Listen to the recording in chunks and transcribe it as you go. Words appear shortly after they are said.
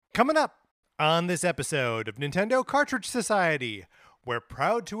Coming up on this episode of Nintendo Cartridge Society, we're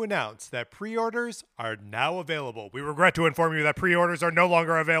proud to announce that pre-orders are now available. We regret to inform you that pre-orders are no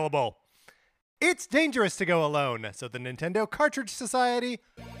longer available. It's dangerous to go alone, so the Nintendo Cartridge Society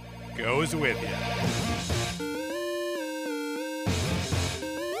goes with you.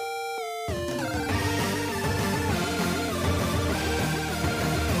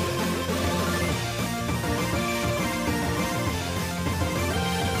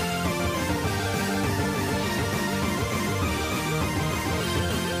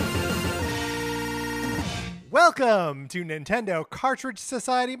 Welcome to Nintendo Cartridge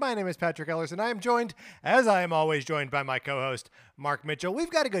Society. My name is Patrick Ellers, and I am joined, as I am always joined, by my co-host, Mark Mitchell. We've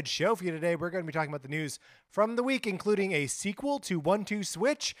got a good show for you today. We're going to be talking about the news from the week, including a sequel to 1-2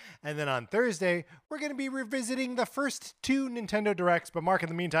 Switch, and then on Thursday, we're going to be revisiting the first two Nintendo Directs. But Mark, in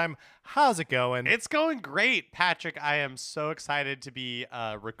the meantime, how's it going? It's going great, Patrick. I am so excited to be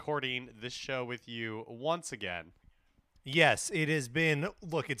recording this show with you once again. Yes, it has been,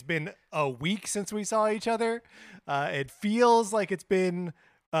 it's been a week since we saw each other. It feels like it's been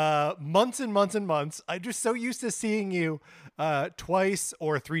months and months and months. I'm just so used to seeing you twice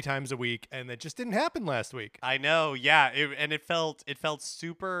or three times a week, and that just didn't happen last week. I know, yeah, it felt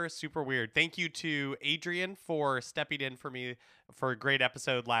super, super weird. Thank you to Adrian for stepping in for me for a great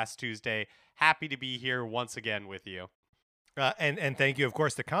episode last Tuesday. Happy to be here once again with you. And thank you, of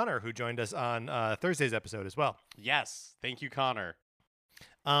course, to Connor, who joined us on Thursday's episode as well. Yes, thank you, Connor.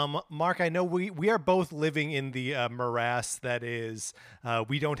 Mark, I know we are both living in the morass that is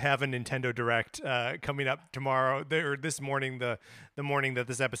we don't have a Nintendo Direct coming up tomorrow or this morning, the morning that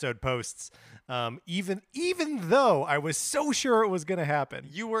this episode posts. Even though I was so sure it was going to happen,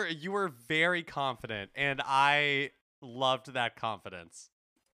 you were very confident, and I loved that confidence.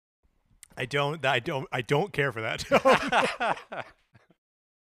 I don't care for that.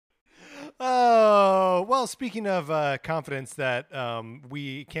 Oh, well, speaking of confidence that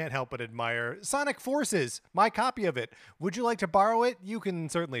we can't help but admire, Sonic Forces, my copy of it. Would you like to borrow it? You can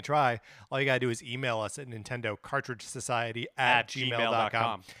certainly try. All you got to do is email us at Nintendo Cartridge Society at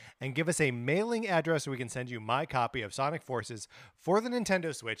gmail.com and give us a mailing address so we can send you my copy of Sonic Forces for the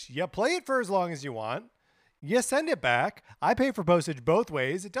Nintendo Switch. You play it for as long as you want. You send it back. I pay for postage both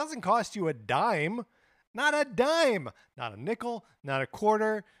ways. It doesn't cost you a dime. Not a dime. Not a nickel. Not a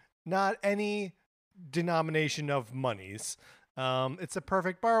quarter. Not any denomination of monies. It's a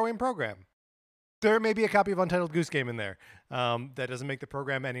perfect borrowing program. There may be a copy of Untitled Goose Game in there. That doesn't make the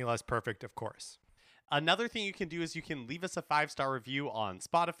program any less perfect, of course. Another thing you can do is you can leave us a 5-star review on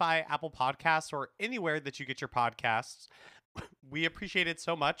Spotify, Apple Podcasts, or anywhere that you get your podcasts. We appreciate it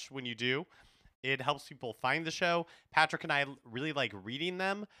so much when you do. It helps people find the show. Patrick and I really like reading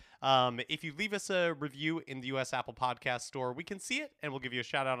them. If you leave us a review in the U.S. Apple Podcast Store, we can see it, and we'll give you a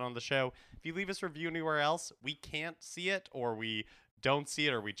shout-out on the show. If you leave us a review anywhere else, we can't see it, or we don't see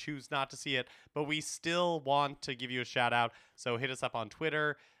it, or we choose not to see it, but we still want to give you a shout-out. So hit us up on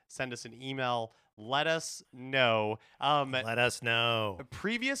Twitter, send us an email, let us know. Let us know. A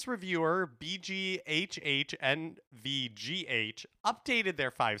previous reviewer, BGHHNVGH, updated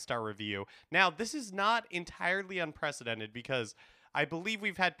their 5-star review. Now, this is not entirely unprecedented because I believe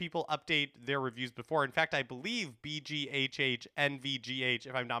we've had people update their reviews before. In fact, I believe BGHHNVGH,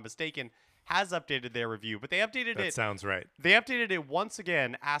 if I'm not mistaken, has updated their review, but they updated it. That sounds right. They updated it once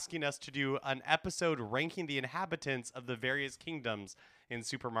again, asking us to do an episode ranking the inhabitants of the various kingdoms in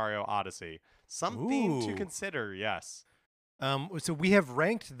Super Mario Odyssey. Something to consider, yes. So we have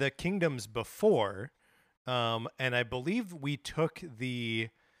ranked the kingdoms before, and I believe we took the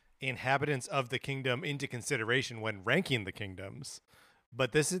inhabitants of the kingdom into consideration when ranking the kingdoms.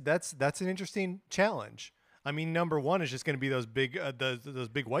 But that's an interesting challenge. I mean, number one is just going to be those big those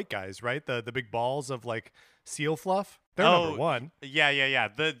big white guys, right? The big balls of like seal fluff. They're number one. Yeah.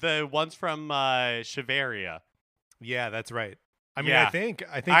 The ones from Shiveria. Yeah, that's right. I mean, yeah. I think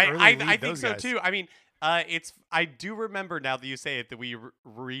I think so guys. too. I mean, I do remember now that you say it that we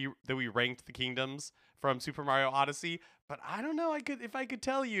ranked the kingdoms from Super Mario Odyssey, but I don't know. If I could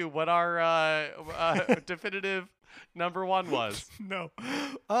tell you what our definitive number one was. No,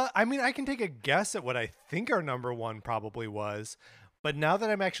 I mean, I can take a guess at what I think our number one probably was, but now that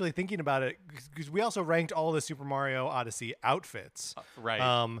I'm actually thinking about it, because we also ranked all the Super Mario Odyssey outfits,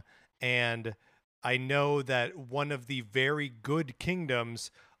 right? And I know that one of the very good kingdoms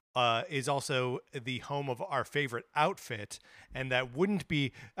is also the home of our favorite outfit, and that wouldn't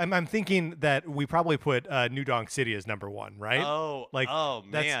be. I'm thinking that we probably put New Donk City as number one, right? Oh,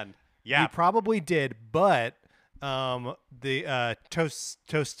 man, yeah, we probably did, but the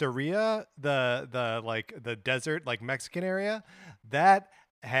Tosteria, the desert like Mexican area, that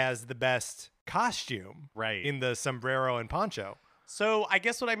has the best costume Right. in the sombrero and poncho. So I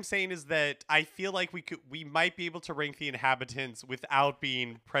guess what I'm saying is that I feel like we might be able to rank the inhabitants without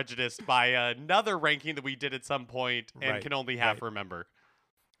being prejudiced by another ranking that we did at some point and Right, can only half right. remember.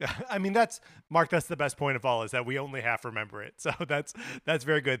 I mean, that's Mark. That's the best point of all, is that we only half remember it. So that's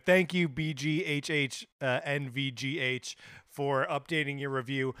very good. Thank you, BGHH NVGH, for updating your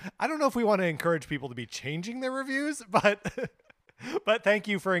review. I don't know if we want to encourage people to be changing their reviews, but but thank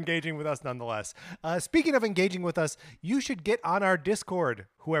you for engaging with us nonetheless. Speaking of engaging with us, you should get on our Discord.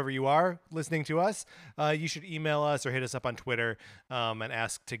 Whoever you are listening to us, you should email us or hit us up on Twitter and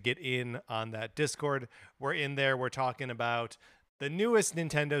ask to get in on that Discord. We're in there. We're talking about the newest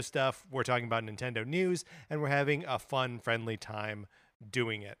Nintendo stuff. We're talking about Nintendo news, and we're having a fun, friendly time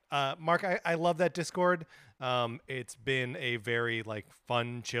doing it. Mark, I love that Discord. It's been a very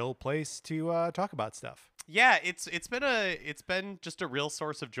fun, chill place to talk about stuff. Yeah, it's been just a real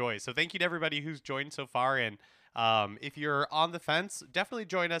source of joy. So thank you to everybody who's joined so far. And if you're on the fence, definitely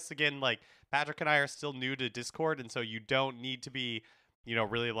join us again. Like Patrick and I are still new to Discord, and so you don't need to be,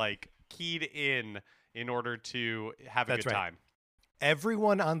 really keyed in order to have a That's good right. time.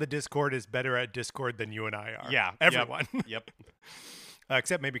 Everyone on the Discord is better at Discord than you and I are. Yeah, everyone. Yep.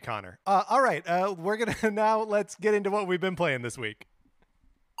 Except maybe Connor. All right, we're gonna now let's get into what we've been playing this week.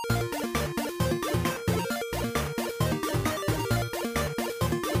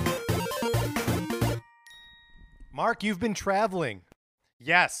 Mark, you've been traveling.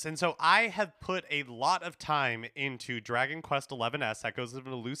 Yes, and so I have put a lot of time into Dragon Quest XI's Echoes of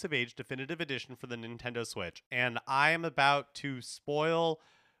an Elusive Age Definitive Edition for the Nintendo Switch, and I am about to spoil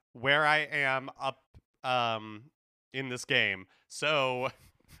where I am up in this game. So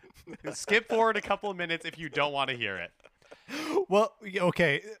skip forward a couple of minutes if you don't want to hear it. Well,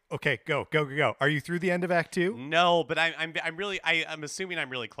 okay, go. Are you through the end of Act 2? No, but I'm assuming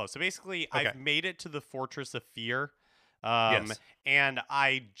I'm really close. So basically, Okay. I've made it to the Fortress of Fear. Yes. And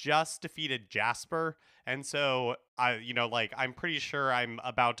I just defeated Jasper, and so I'm pretty sure I'm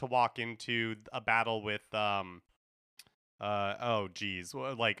about to walk into a battle with whatever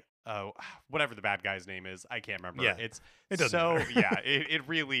the bad guy's name is. I can't remember. Yeah, It doesn't matter. yeah, it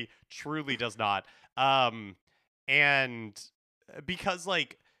really truly does not. And because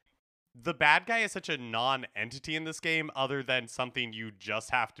the bad guy is such a non-entity in this game, other than something you just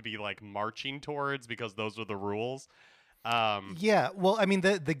have to be marching towards because those are the rules. Yeah, well, I mean,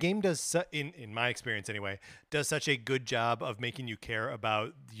 the game does, in my experience anyway, does such a good job of making you care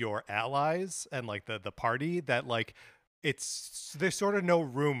about your allies and the party that there's sort of no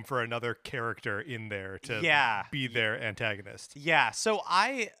room for another character in there to be their antagonist. Yeah. So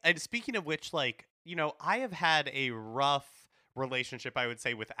and speaking of which, I have had a rough relationship, I would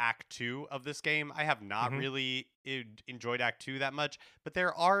say, with Act 2 of this game. I have not really enjoyed Act 2 that much, but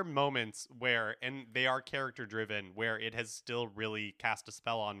there are moments where, and they are character driven, where it has still really cast a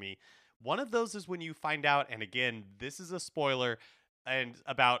spell on me. One of those is when you find out, and again, this is a spoiler, and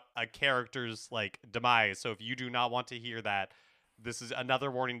about a character's demise. So if you do not want to hear that, this is another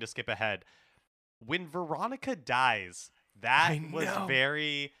warning to skip ahead. When Veronica dies, that was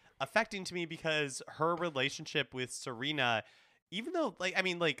very affecting to me because her relationship with Serena, even though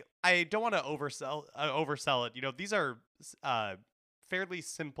I don't want to oversell it. These are fairly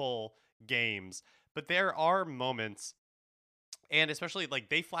simple games, but there are moments, and especially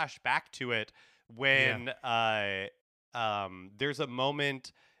they flash back to it when there's a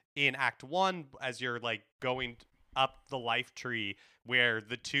moment in Act 1 as you're going up the life tree where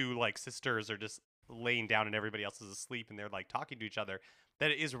the two sisters are just laying down and everybody else is asleep and they're talking to each other,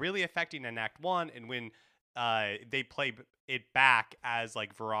 that is really affecting in Act 1. And when they play it back as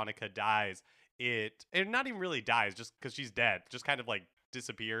Veronica dies, it not even really dies, just because she's dead, just kind of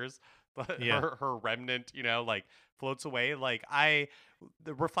disappears, but her remnant floats away.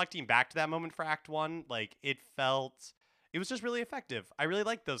 Reflecting back to that moment for Act 1, it was just really effective. I really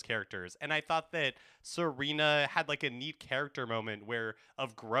liked those characters, and I thought that Serena had a neat character moment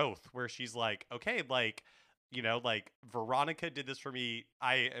of growth, where she's okay, Veronica did this for me.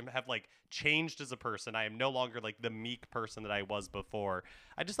 I have changed as a person. I am no longer the meek person that I was before.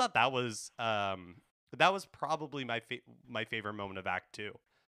 I just thought that was probably my favorite moment of Act 2.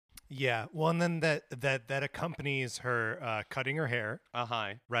 Yeah, well, and then that accompanies her cutting her hair.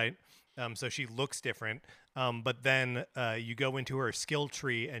 Right. So she looks different. But then you go into her skill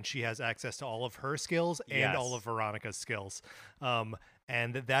tree and she has access to all of her skills and all of Veronica's skills.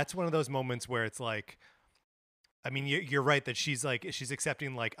 And that's one of those moments where it's I mean, you're right that she's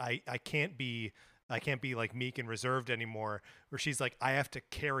accepting I can't be meek and reserved anymore. Where she's I have to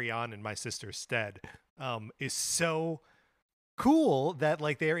carry on in my sister's stead. Is so cool that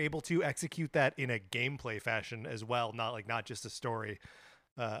like they are able to execute that in a gameplay fashion as well, not just a story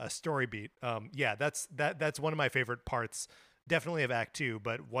beat. Yeah, that's one of my favorite parts, definitely of Act 2,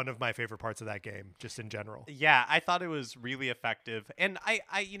 but one of my favorite parts of that game just in general. Yeah, I thought it was really effective. And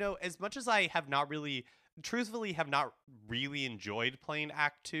as much as I have not really, truthfully, have not really enjoyed playing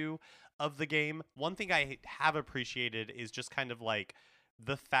Act 2 of the game, one thing I have appreciated is just kind of like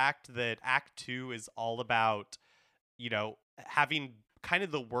the fact that Act 2 is all about, having kind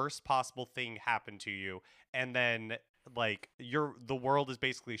of the worst possible thing happen to you. And then like the world is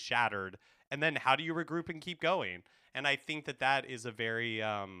basically shattered. And then how do you regroup and keep going? And I think that is a very,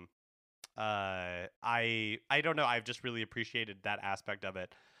 I don't know. I've just really appreciated that aspect of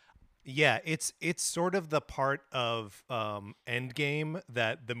it. Yeah, it's sort of the part of Endgame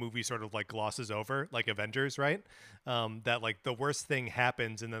that the movie sort of like glosses over, like Avengers, right? That like the worst thing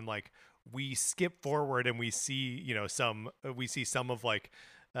happens, and then like we skip forward and we see some of like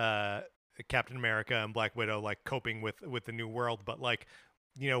Captain America and Black Widow like coping with the new world, but like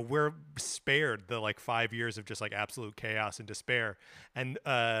we're spared the like 5 years of just like absolute chaos and despair. And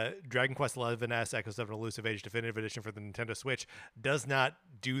Dragon Quest XI-S Echoes of an Elusive Age Definitive Edition for the Nintendo Switch does not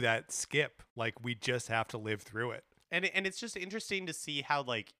do that skip. Like we just have to live through it. And it's just interesting to see how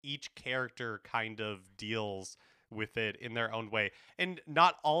like each character kind of deals with it in their own way. And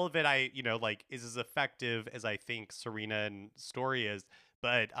not all of it is as effective as I think Serena and Story is.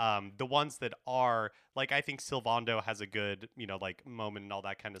 But the ones that are, like, I think Sylvando has a good, like, moment and all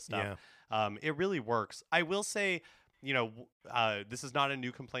that kind of stuff. Yeah. It really works. I will say, this is not a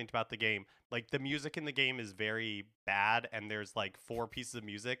new complaint about the game. Like, the music in the game is very bad, and there's, like, 4 pieces of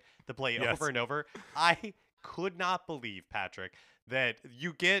music that play over and over. I could not believe, Patrick, that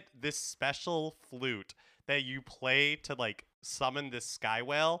you get this special flute that you play to, like, summon this sky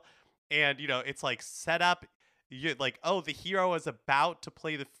whale. And, it's, like, set up. You're like, oh, the hero is about to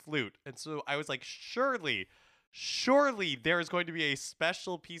play the flute. And so I was like, surely there is going to be a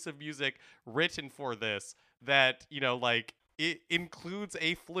special piece of music written for this that, like it includes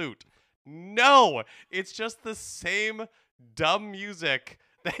a flute. No, it's just the same dumb music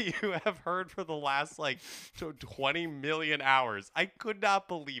that you have heard for the last like 20 million hours. I could not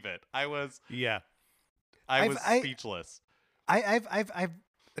believe it. I was speechless. I've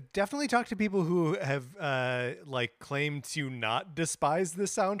definitely talked to people who have like claimed to not despise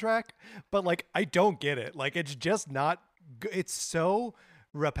this soundtrack, but like I don't get it. Like it's just not it's so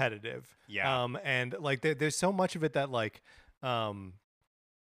repetitive. Yeah. And like there's so much of it that like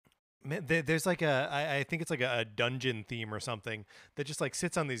there's like I think it's like a dungeon theme or something that just like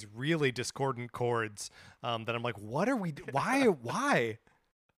sits on these really discordant chords that I'm like, what are we why?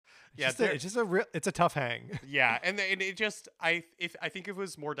 It's a tough hang. Yeah, and it just I think if it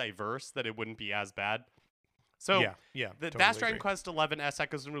was more diverse, that it wouldn't be as bad. So yeah, the totally Dragon Quest XI-S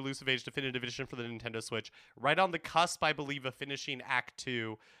Echoes of an Elusive Age Definitive Edition for the Nintendo Switch, right on the cusp, I believe, of finishing Act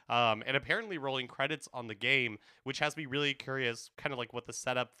 2, and apparently rolling credits on the game, which has me really curious, kind of like what the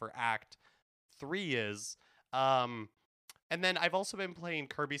setup for Act 3 is. And then I've also been playing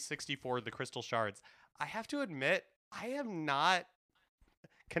Kirby 64: The Crystal Shards. I have to admit, I am not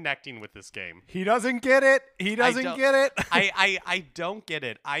connecting with this game. He doesn't get it. He doesn't get it. I don't get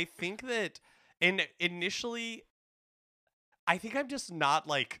it. I think that initially I think I'm just not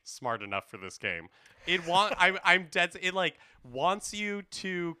like smart enough for this game. I'm dead. It like wants you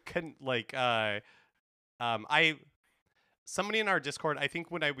to somebody in our Discord, I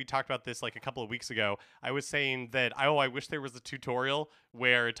think when we talked about this like a couple of weeks ago, I was saying that I wish there was a tutorial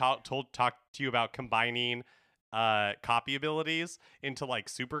where it talked to you about combining copy abilities into like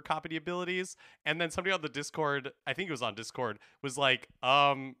super copy abilities. And then somebody on the Discord, I think it was on Discord, was like,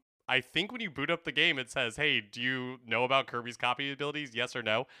 I think when you boot up the game, it says, hey, do you know about Kirby's copy abilities? Yes or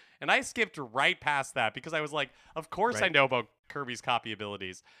no? And I skipped right past that because I was like, of course I know about Kirby's copy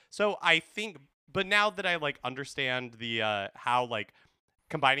abilities. So I think, but now that I like understand the how like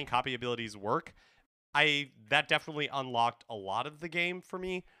combining copy abilities work, that definitely unlocked a lot of the game for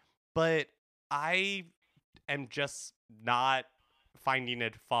me. But I am just not finding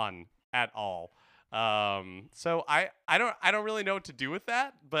it fun at all. So I don't really know what to do with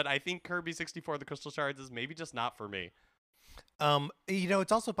that, but I think Kirby 64: The Crystal Shards is maybe just not for me.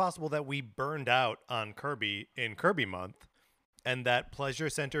 It's also possible that we burned out on Kirby in Kirby month, and that pleasure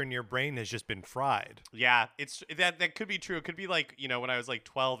center in your brain has just been fried. Yeah, it's that could be true. It could be like, when I was like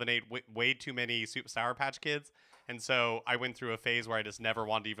 12 and ate way too many Sour Patch Kids, and so I went through a phase where I just never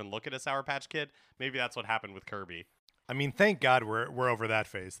wanted to even look at a Sour Patch Kid. Maybe that's what happened with Kirby. I mean, thank God we're over that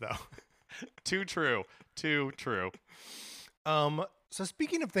phase though. Too true. So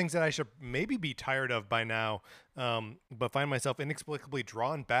speaking of things that I should maybe be tired of by now, but find myself inexplicably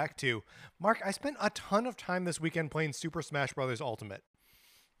drawn back to, Mark, I spent a ton of time this weekend playing Super Smash Bros. Ultimate.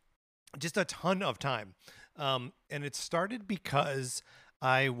 Just a ton of time. And it started because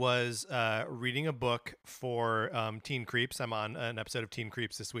I was reading a book for Teen Creeps. I'm on an episode of Teen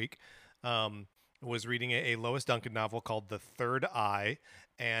Creeps this week. Was reading a Lois Duncan novel called The Third Eye,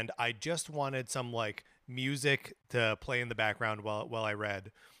 and I just wanted some like music to play in the background while I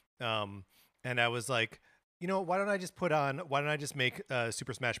read. And I was like, why don't I just make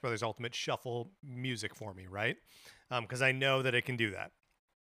Super Smash Brothers Ultimate shuffle music for me, right? Because I know that it can do that.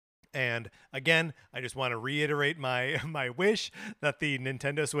 And again, I just want to reiterate my wish that the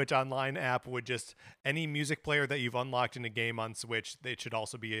Nintendo Switch Online app would just, any music player that you've unlocked in a game on Switch, it should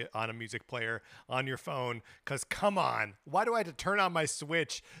also be on a music player on your phone. Because come on, why do I have to turn on my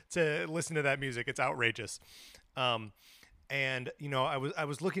Switch to listen to that music? It's outrageous. And I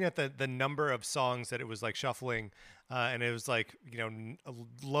was looking at the number of songs that it was like shuffling, and it was like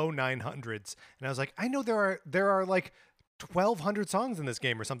low 900s, and I was like, I know there are like 1,200 songs in this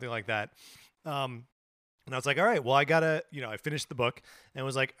game or something like that. And I was like, all right, well, I gotta, I finished the book and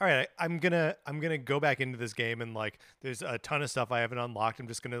was like, all right, I'm gonna go back into this game, and like, there's a ton of stuff I haven't unlocked. I'm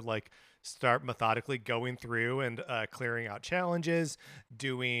just gonna like start methodically going through and clearing out challenges,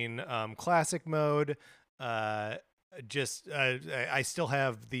 doing classic mode. I still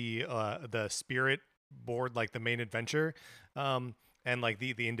have the spirit board, like the main adventure, and like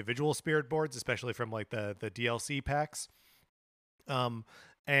the individual spirit boards, especially from like the DLC packs.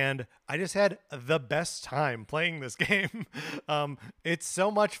 And I just had the best time playing this game. It's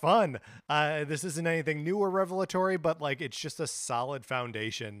so much fun. This isn't anything new or revelatory, but like, it's just a solid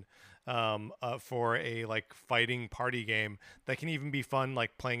foundation for a like fighting party game that can even be fun,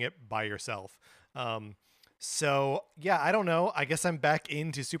 like playing it by yourself. So yeah, I don't know. I guess I'm back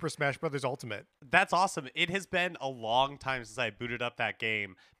into Super Smash Bros. Ultimate. That's awesome. It has been a long time since I booted up that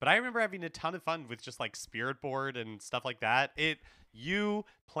game, but I remember having a ton of fun with just like Spirit Board and stuff like that. You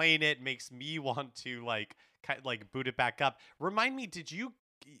playing it makes me want to like boot it back up. Remind me, did you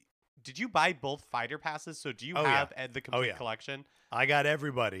buy both fighter passes? So do you have the complete collection? I got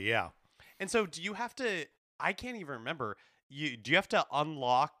everybody, yeah. And so do you have to? I can't even remember. Do you have to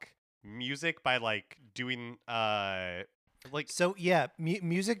unlock music by like doing so yeah,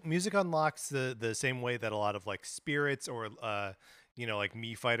 music unlocks the same way that a lot of like spirits or like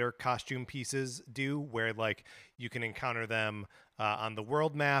Mii Fighter costume pieces do, where like you can encounter them on the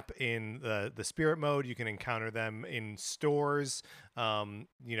world map in the spirit mode. You can encounter them in stores,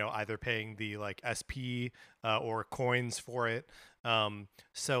 either paying the like SP or coins for it.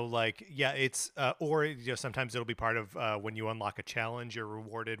 So like, yeah, it's or sometimes it'll be part of when you unlock a challenge, you're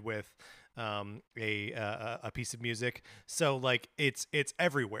rewarded with a piece of music. So like, it's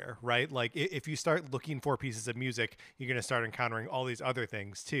everywhere, right? Like if you start looking for pieces of music, you're going to start encountering all these other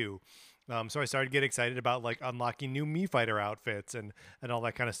things too. So I started to get excited about like unlocking new Mii Fighter outfits and all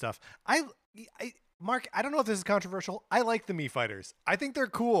that kind of stuff. Mark, I don't know if this is controversial. I like the Mii Fighters. I think they're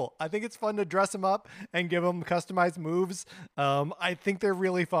cool. I think it's fun to dress them up and give them customized moves. I think they're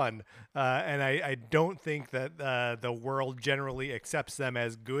really fun. And I don't think that the world generally accepts them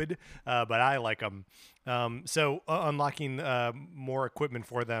as good, but I like them. So unlocking more equipment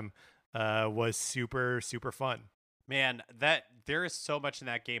for them was super, super fun. Man, there is so much in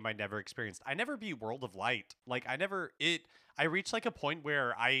that game I never experienced. I never beat World of Light. Like I reached like a point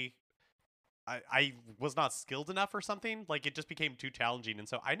where I was not skilled enough or something. Like it just became too challenging, and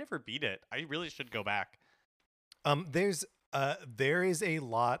so I never beat it. I really should go back. There is a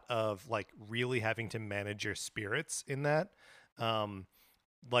lot of like really having to manage your spirits in that.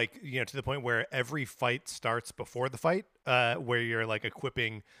 Like, to the point where every fight starts before the fight, where you're like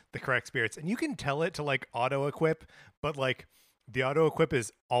equipping the correct spirits, and you can tell it to like auto equip, but like the auto equip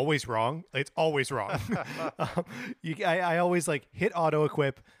is always wrong. It's always wrong. I always like hit auto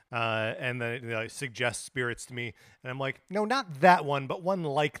equip, and then it suggests spirits to me, and I'm like, no, not that one, but one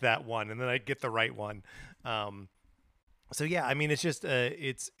like that one, and then I get the right one. So yeah, I mean, it's just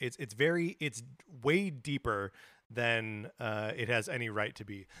it's way deeper than it has any right to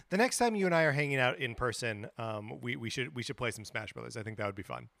be. The next time you and I are hanging out in person, we should play some Smash Brothers. I think that would be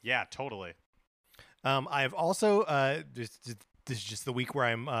fun. Yeah, totally. I've also this is just the week where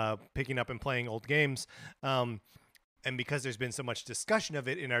I'm picking up and playing old games. And because there's been so much discussion of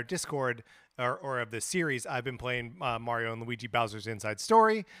it in our Discord or of this series, I've been playing Mario and Luigi Bowser's Inside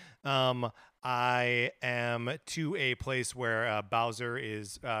Story. I am to a place where Bowser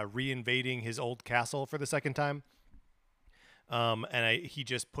is reinvading his old castle for the second time. He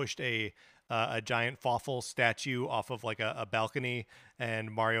just pushed a giant Fawful statue off of like a balcony,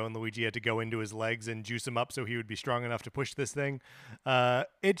 and Mario and Luigi had to go into his legs and juice him up so he would be strong enough to push this thing.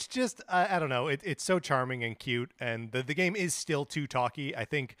 It's just I don't know. It's so charming and cute, and the game is still too talky. I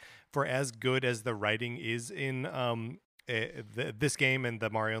think for as good as the writing is in this game and the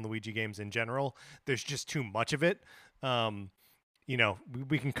Mario and Luigi games in general, there's just too much of it.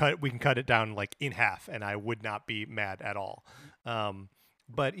 We can cut it down like in half, and I would not be mad at all.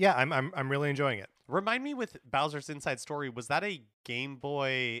 But yeah, I'm really enjoying it. Remind me, with Bowser's Inside Story, was that a Game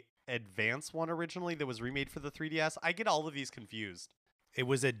Boy Advance one originally that was remade for the 3DS? I get all of these confused. It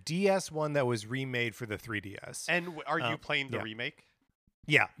was a DS one that was remade for the 3DS. And are you playing the remake?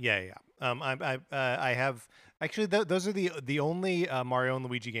 Yeah. I have actually those are the only Mario and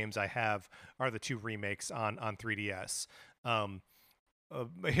Luigi games I have are the two remakes on 3DS.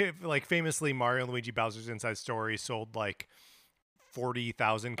 Like famously, Mario and Luigi Bowser's Inside Story sold like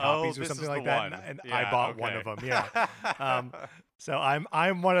 40,000 copies or something like that, and I bought one of them. Yeah. So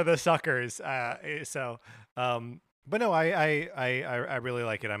I'm one of the suckers. But no, I really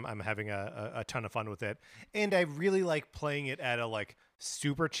like it. I'm having a ton of fun with it, and I really like playing it at a like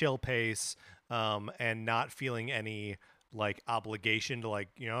super chill pace, and not feeling any like obligation to like,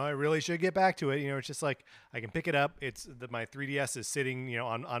 I really should get back to it. It's just like I can pick it up. My 3DS is sitting,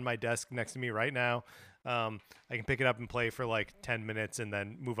 on my desk next to me right now. I can pick it up and play for like 10 minutes and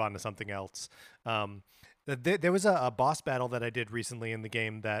then move on to something else. There was a boss battle that I did recently in the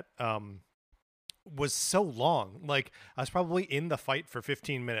game that was so long. Like I was probably in the fight for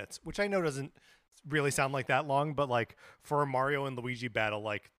 15 minutes, which I know doesn't really sound like that long, but like for a Mario and Luigi battle,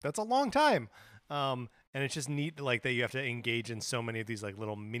 like that's a long time. And it's just neat, like that you have to engage in so many of these like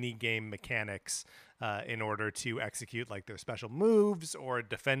little mini game mechanics in order to execute like their special moves or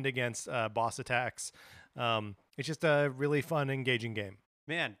defend against boss attacks. It's just a really fun, engaging game.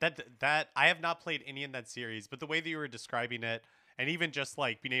 Man, that I have not played any in that series, but the way that you were describing it, and even just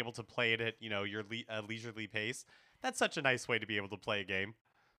like being able to play it at your leisurely pace, that's such a nice way to be able to play a game.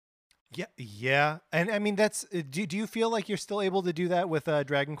 Yeah, and I mean that's. Do you feel like you're still able to do that with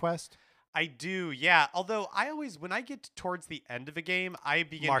Dragon Quest? I do, yeah. Although I always, when I get towards the end of a game, I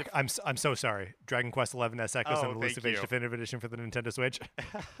begin. Mark, I'm so sorry. Dragon Quest 11 S Echoes and Elusive Age Definitive Edition for the Nintendo Switch.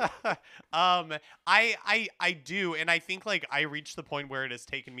 I do, and I think like I reached the point where it has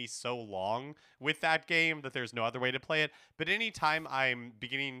taken me so long with that game that there's no other way to play it. But anytime I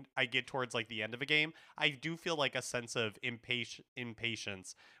get towards like the end of a game, I do feel like a sense of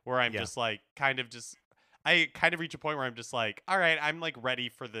impatience where I'm just like I kind of reach a point where I'm just like, all right, I'm like ready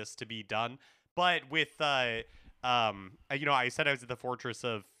for this to be done. But with, I said I was at the Fortress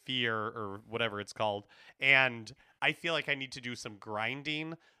of Fear or whatever it's called, and I feel like I need to do some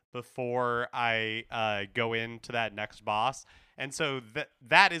grinding before I go into that next boss. And so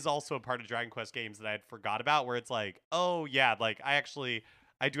that is also a part of Dragon Quest games that I had forgot about, where it's like, oh yeah, like I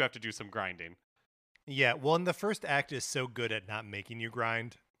do have to do some grinding. Yeah, well, and the first act is so good at not making you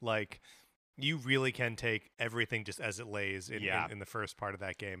grind, like. You really can take everything just as it lays in the first part of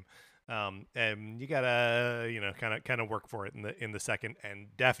that game, and you gotta kind of work for it in the second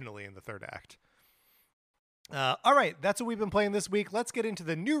and definitely in the third act. All right, that's what we've been playing this week. Let's get into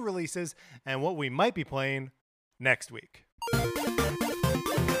the new releases and what we might be playing next week.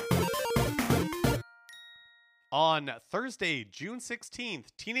 On Thursday, June 16th,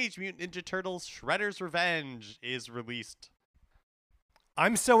 Teenage Mutant Ninja Turtles Shredder's Revenge is released.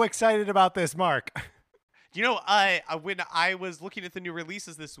 I'm so excited about this, Mark. When I was looking at the new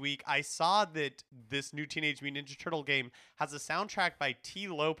releases this week, I saw that this new Teenage Mutant Ninja Turtle game has a soundtrack by T.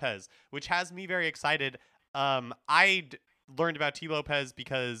 Lopez, which has me very excited. I'd learned about T. Lopez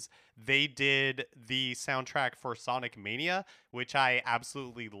because they did the soundtrack for Sonic Mania, which I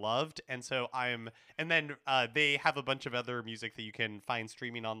absolutely loved. And then they have a bunch of other music that you can find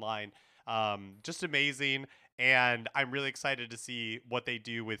streaming online. Just amazing. And I'm really excited to see what they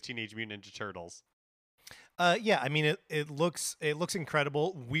do with Teenage Mutant Ninja Turtles. Yeah, I mean it looks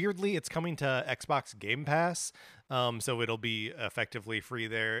incredible. Weirdly, it's coming to Xbox Game Pass, so it'll be effectively free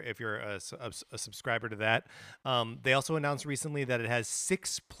there if you're a subscriber to that. They also announced recently that it has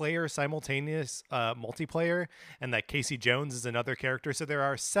 6-player simultaneous multiplayer, and that Casey Jones is another character. So there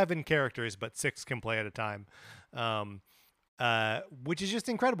are 7 characters, but 6 can play at a time. which is just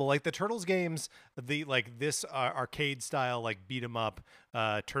incredible. Like the Turtles games, this arcade style, like beat 'em up,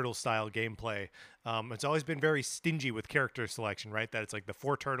 turtle style gameplay. It's always been very stingy with character selection, right? That it's like the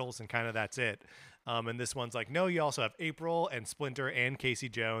 4 turtles and kind of that's it. And this one's like, no, you also have April and Splinter and Casey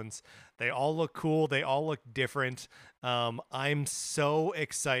Jones. They all look cool. They all look different. I'm so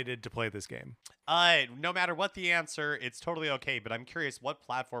excited to play this game. No matter what the answer, it's totally okay. But I'm curious, what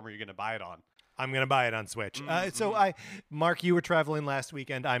platform are you going to buy it on? I'm going to buy it on Switch. Mark, you were traveling last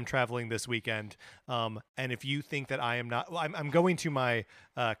weekend. I'm traveling this weekend. And if you think that I am not, well, I'm going to my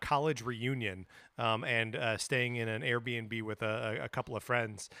college reunion and staying in an Airbnb with a couple of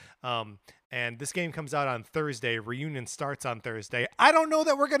friends. And this game comes out on Thursday. Reunion starts on Thursday. I don't know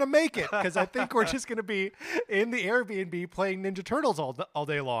that we're going to make it because I think we're just going to be in the Airbnb playing Ninja Turtles all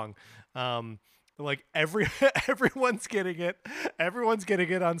day long. Like everyone's getting it. Everyone's getting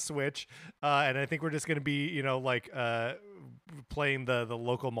it on Switch. And I think we're just going to be, playing the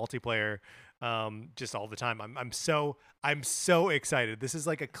local multiplayer just all the time. I'm so excited. This is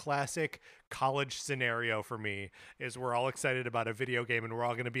like a classic college scenario for me, is we're all excited about a video game and we're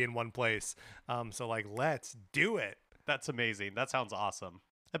all going to be in one place. So like, let's do it. That's amazing. That sounds awesome.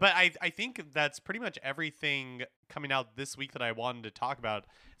 But I think that's pretty much everything coming out this week that I wanted to talk about.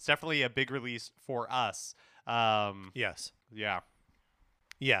 It's definitely a big release for us. Yes. Yeah.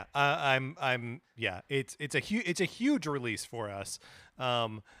 Yeah. It's a huge release for us.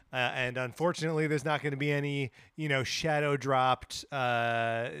 And unfortunately there's not going to be any, shadow dropped,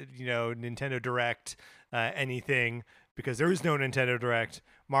 Nintendo Direct, anything, because there is no Nintendo Direct.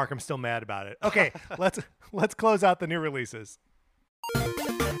 Mark, I'm still mad about it. Okay. let's close out the new releases.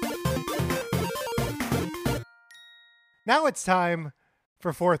 Now it's time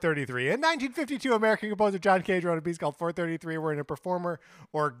for 433. In 1952, American composer John Cage wrote a piece called 433, wherein a performer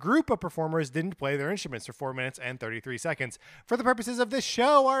or group of performers didn't play their instruments for 4 minutes and 33 seconds. For the purposes of this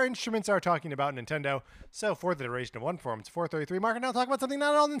show, our instruments are talking about Nintendo. So for the duration of one performance, 433, Mark and I'll talk about something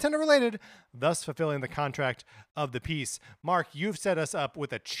not at all Nintendo related, thus fulfilling the contract of the piece. Mark, you've set us up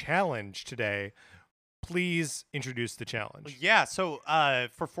with a challenge today. Please introduce the challenge. Yeah, so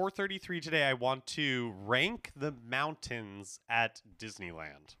for 433 today, I want to rank the mountains at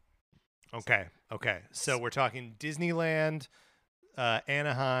Disneyland. Okay. So we're talking Disneyland,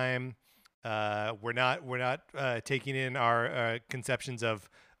 Anaheim. We're not taking in our conceptions of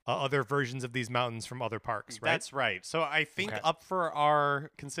other versions of these mountains from other parks, right? That's right. So I think up for our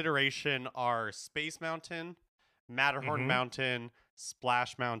consideration are Space Mountain, Matterhorn Mountain,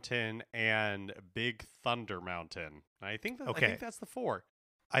 Splash Mountain, and Big Thunder Mountain. I think that's the 4.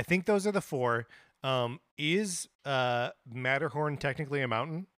 I think those are the 4. Is Matterhorn technically a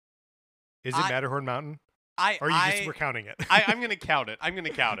mountain? Is it Matterhorn Mountain? Or are you just recounting it? I'm going to count it.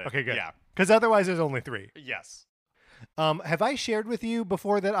 Okay, good. Yeah. Because otherwise there's only 3. Yes. Have I shared with you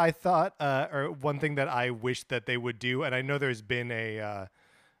before that I thought, or one thing that I wish that they would do, and I know there's been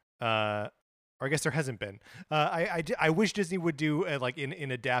or I guess there hasn't been. I wish Disney would do, like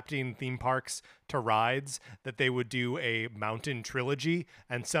in adapting theme parks to rides, that they would do a mountain trilogy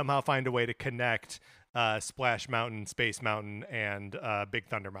and somehow find a way to connect Splash Mountain, Space Mountain, and Big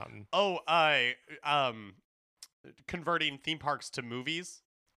Thunder Mountain. Oh, converting theme parks to movies?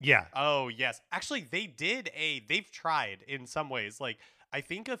 Yeah. Oh, yes. Actually, they've tried in some ways. Like, I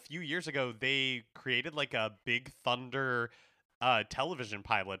think a few years ago, they created like a Big Thunder television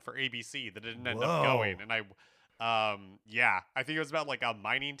pilot for ABC that didn't end up going. And I think it was about like a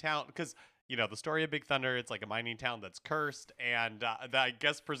mining town, because the story of Big Thunder, it's like a mining town that's cursed, and I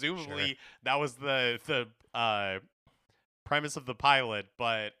guess presumably that was the premise of the pilot,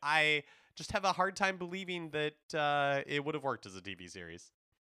 but I just have a hard time believing that it would have worked as a TV series.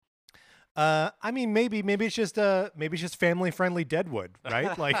 I mean, maybe it's just family friendly Deadwood,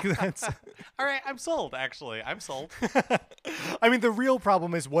 right? Like that's all right. I'm sold. Actually, I'm sold. I mean, the real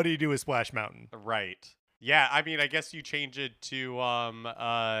problem is, what do you do with Splash Mountain? Right. Yeah. I mean, I guess you change it to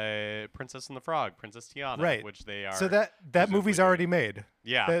Princess and the Frog, Princess Tiana, right? Which they are. So that movie's already made.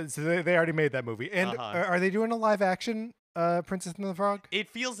 Yeah. So they already made that movie. And are they doing a live action Princess and the Frog? It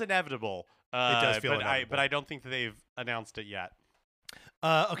feels inevitable. It does feel inevitable. But I don't think that they've announced it yet.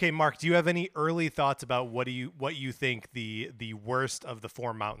 Okay, Mark, do you have any early thoughts about what you think the worst of the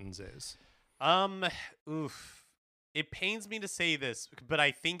 4 mountains is? It pains me to say this, but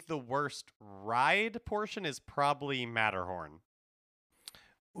I think the worst ride portion is probably Matterhorn.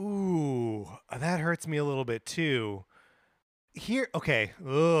 Ooh, that hurts me a little bit too. Okay.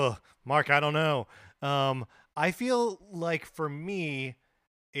 Mark, I don't know. I feel like for me,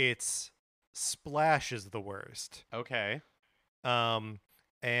 it's Splash is the worst. Okay.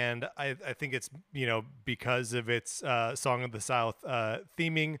 and I think it's because of its Song of the South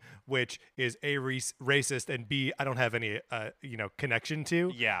theming, which is A, racist, and B, I don't have any connection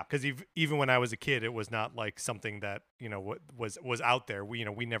to. Yeah. Because even when I was a kid, it was not like something that was out there.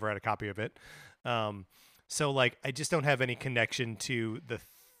 We never had a copy of it. So like I just don't have any connection to the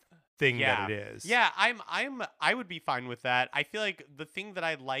thing Yeah. that it is. Yeah, I would be fine with that. I feel like the thing that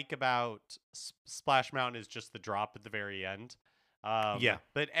I like about Splash Mountain is just the drop at the very end. Yeah.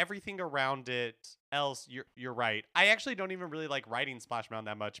 But everything around it else, you're right. I actually don't even really like riding Splash Mountain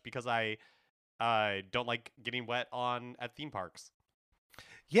that much because I don't like getting wet at theme parks.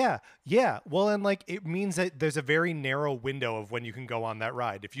 Yeah, yeah. Well, and like it means that there's a very narrow window of when you can go on that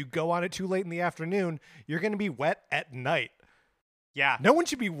ride. If you go on it too late in the afternoon, you're going to be wet at night. Yeah. No one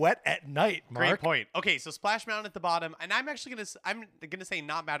should be wet at night, Mark. Great point. Okay, so Splash Mountain at the bottom, and I'm gonna say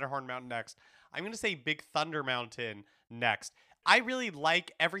not Matterhorn Mountain next. I'm gonna say Big Thunder Mountain next. I really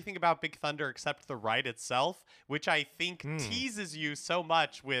like everything about Big Thunder except the ride itself, which I think teases you so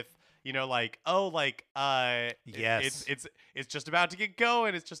much with Yes. it's just about to get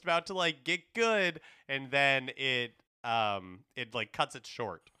going, it's just about to like get good, and then it like cuts it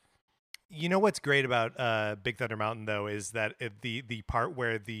short. You know what's great about Big Thunder Mountain though is that the part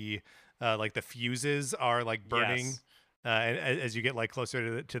where the like the fuses are like burning, Yes. and as you get like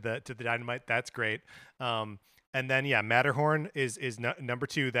closer to the dynamite, that's great. And then yeah, Matterhorn is number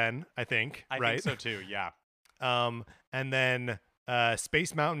 2 then, I think. I right? think so too. Yeah. And then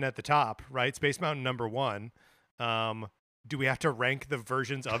Space Mountain at the top, right? Space Mountain number 1. Do we have to rank the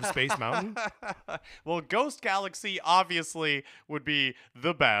versions of Space Mountain? Well, Ghost Galaxy obviously would be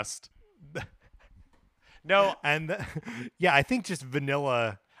the best. No, And yeah, I think just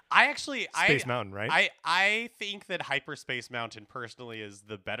vanilla Space Mountain, right? I think that Hyperspace Mountain personally is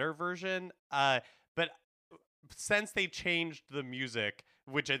the better version. But since they changed the music,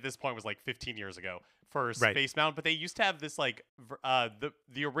 which at this point was like 15 years ago for Right. Space Mountain, but they used to have this like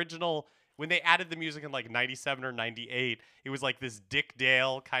the original when they added the music in like 97 or 98, it was like this Dick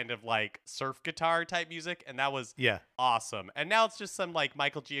Dale kind of like surf guitar type music, and that was Yeah. awesome. And now it's just some like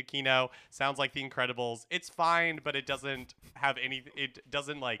Michael Giacchino, sounds like The Incredibles. It's fine, but it doesn't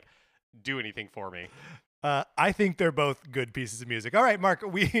like do anything for me. I think they're both good pieces of music. All right, Mark,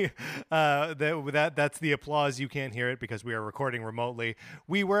 we that's the applause. You can't hear it because we are recording remotely.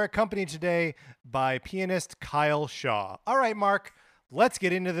 We were accompanied today by pianist Kyle Shaw. All right, Mark, let's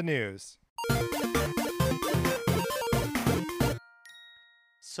get into the news.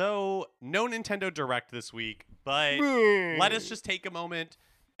 So, no Nintendo Direct this week, but let us just take a moment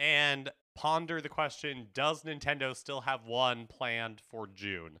and ponder the question, does Nintendo still have one planned for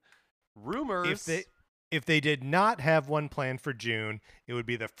June? Rumors... If they did not have one planned for June, it would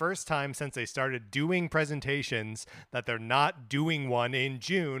be the first time since they started doing presentations that they're not doing one in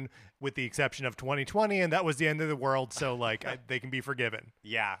June, with the exception of 2020, and that was the end of the world, so like they can be forgiven.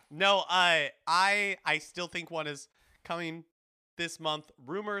 Yeah. No, I still think one is coming this month.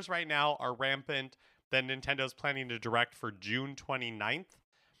 Rumors right now are rampant that Nintendo's planning to direct for June 29th.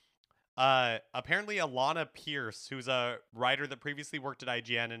 Apparently Alana Pierce, who's a writer that previously worked at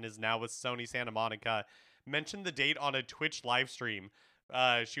IGN and is now with Sony Santa Monica, mentioned the date on a Twitch live stream.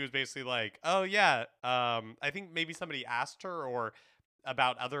 She was basically like, oh yeah, I think maybe somebody asked her or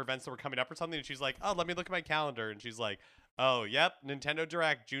about other events that were coming up or something, and she's like, oh, let me look at my calendar, and she's like, oh, yep, Nintendo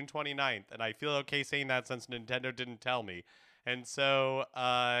Direct, June 29th, and I feel okay saying that since Nintendo didn't tell me. And so,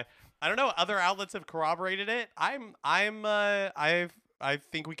 I don't know, other outlets have corroborated it. I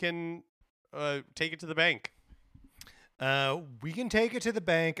think we can take it to the bank. We can take it to the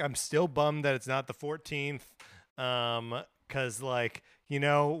bank. I'm still bummed that it's not the 14th. Cause like,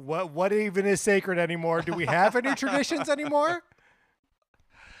 what even is sacred anymore? Do we have any traditions anymore?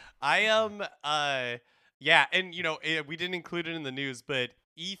 Yeah, and we didn't include it in the news, but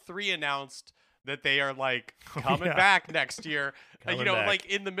E3 announced that they are like coming back next year. Coming back. Like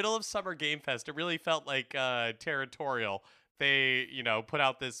in the middle of Summer Game Fest, it really felt like territorial. They, put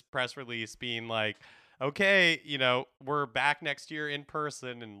out this press release being like, okay, we're back next year in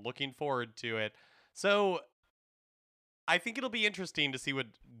person and looking forward to it. So I think it'll be interesting to see what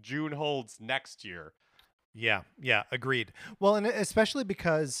June holds next year. Yeah, agreed. Well, and especially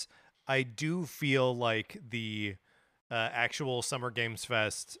because I do feel like the actual Summer Games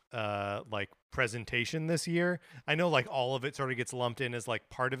Fest like presentation this year, I know like all of it sort of gets lumped in as like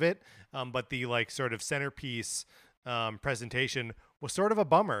part of it, but the like sort of centerpiece presentation was sort of a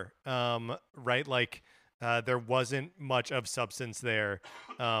bummer, right? Like there wasn't much of substance there,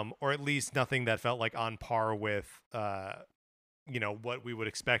 or at least nothing that felt like on par with what we would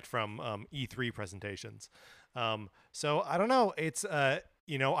expect from E3 presentations. So I don't know. It's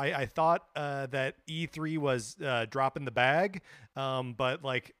I thought that E3 was dropping the bag, but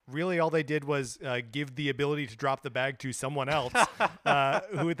like really all they did was give the ability to drop the bag to someone else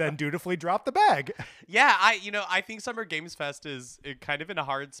who would then dutifully drop the bag. Yeah, I think Summer Games Fest is kind of in a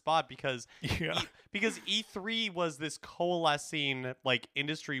hard spot because Yeah. because E3 was this coalescing like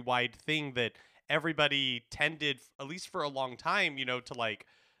industry-wide thing that everybody tended, at least for a long time, to like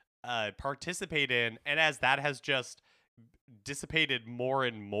participate in, and as that has just dissipated more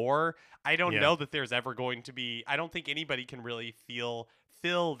and more, I don't Yeah. know that there's ever going to be. I don't think anybody can really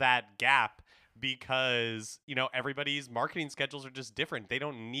fill that gap because everybody's marketing schedules are just different. They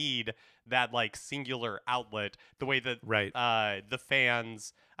don't need that like singular outlet the way that Right. the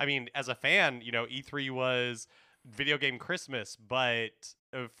fans. I mean, as a fan, E3 was video game Christmas, but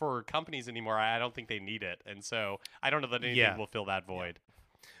for companies anymore, I don't think they need it, and so I don't know that anything Yeah. will fill that void.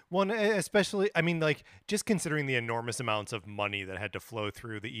 Well, and especially, I mean, like, just considering the enormous amounts of money that had to flow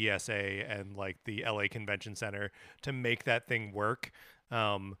through the ESA and like the LA Convention Center to make that thing work,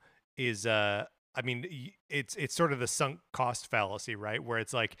 is I mean, it's sort of the sunk cost fallacy, right? Where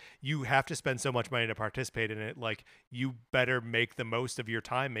it's like you have to spend so much money to participate in it, like you better make the most of your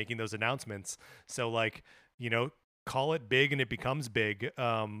time making those announcements. So like, call it big and it becomes big,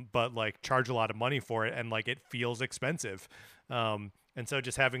 but like charge a lot of money for it and like it feels expensive. And so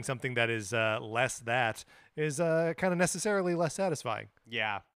just having something that is less that is kind of necessarily less satisfying.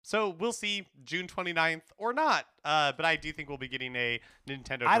 Yeah. So we'll see June 29th or not. But I do think we'll be getting a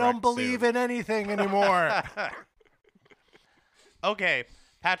Nintendo Direct I don't believe in anything anymore. Okay,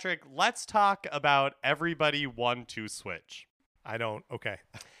 Patrick, let's talk about Everybody Won to Switch. I don't. Okay.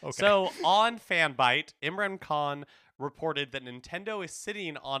 Okay. So on Fanbyte, Imran Khan reported that Nintendo is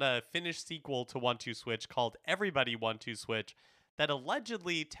sitting on a finished sequel to 1-2-Switch called Everybody 1-2-Switch that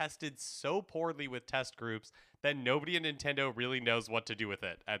allegedly tested so poorly with test groups that nobody at Nintendo really knows what to do with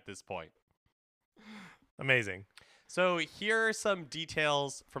it at this point. Amazing. So here are some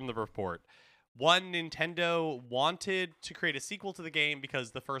details from the report. One, Nintendo wanted to create a sequel to the game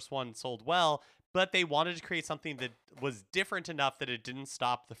because the first one sold well, but they wanted to create something that was different enough that it didn't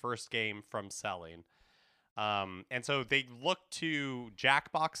stop the first game from selling. And so they looked to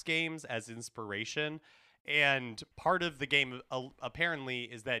Jackbox games as inspiration. And part of the game apparently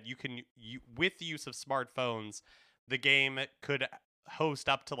is that with the use of smartphones, the game could host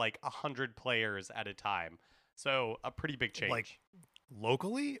up to like 100 players at a time. So a pretty big change. Like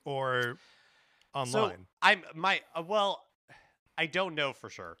locally or online? So I don't know for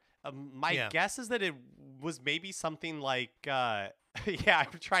sure. My guess is that it was maybe something like, I'm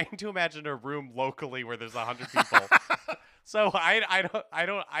trying to imagine a room locally where there's 100 people. So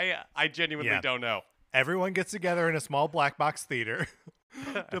I genuinely don't know. Everyone gets together in a small black box theater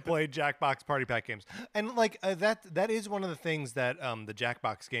to play Jackbox Party Pack games. And like that is one of the things that the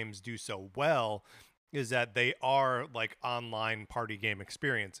Jackbox games do so well is that they are like online party game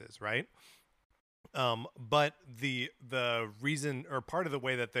experiences, right? But the reason or part of the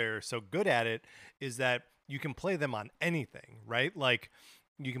way that they're so good at it is that you can play them on anything, right? Like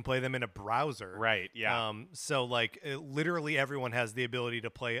you can play them in a browser. Right, yeah. So like literally everyone has the ability to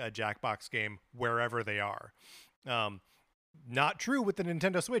play a Jackbox game wherever they are. Not true with the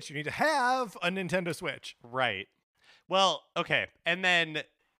Nintendo Switch. You need to have a Nintendo Switch. Right. Well, okay. And then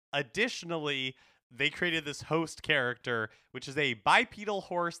additionally, they created this host character, which is a bipedal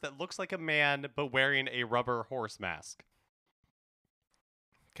horse that looks like a man but wearing a rubber horse mask.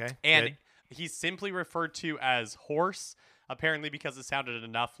 Okay. And good. he's simply referred to as horse, apparently because it sounded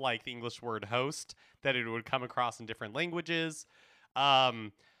enough like the English word host that it would come across in different languages.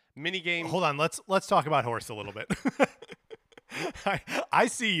 Minigame. Hold on, let's talk about horse a little bit. I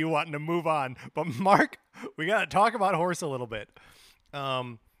see you wanting to move on, but Mark, we got to talk about horse a little bit.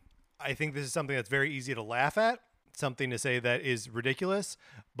 I think this is something that's very easy to laugh at, something to say that is ridiculous.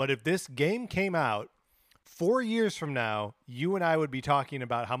 But if this game came out 4 years from now, you and I would be talking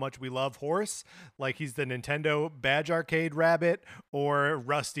about how much we love horse, like he's the Nintendo Badge Arcade Rabbit or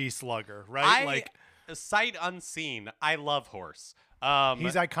Rusty Slugger, right? Sight unseen, I love horse.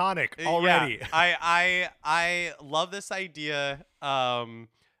 He's iconic already. Yeah, I love this idea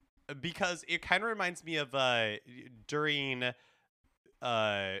because it kind of reminds me of during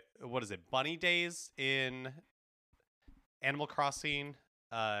what is it, Bunny Days in Animal Crossing.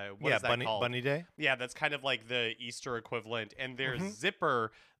 What is that called? Bunny Day. Yeah, that's kind of like the Easter equivalent. And there's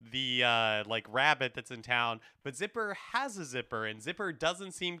Zipper, the like rabbit that's in town, but Zipper has a zipper, and Zipper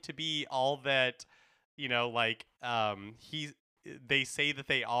doesn't seem to be all that, they say that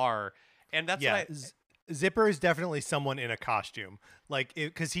they are. And that's Zipper is definitely someone in a costume, like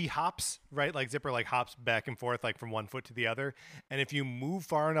because he hops, right? Like Zipper like hops back and forth like from one foot to the other, and if you move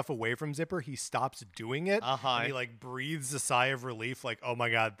far enough away from Zipper, he stops doing it, and he like breathes a sigh of relief, like, oh my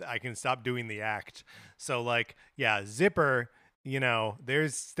god, I can stop doing the act. So like, yeah, Zipper.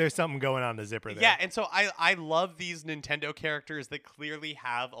 There's something going on to Zipper there. Yeah, and so I love these Nintendo characters that clearly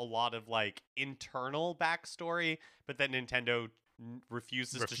have a lot of like internal backstory, but that Nintendo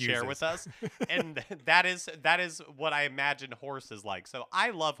refuses to share with us. And that is what I imagine Horse is like. So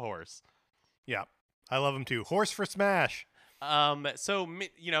I love Horse. Yeah, I love him too. Horse for Smash. So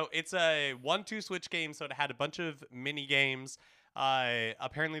it's a 1-2 switch game, so it had a bunch of mini games.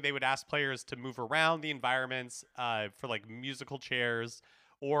 Apparently they would ask players to move around the environments for like musical chairs,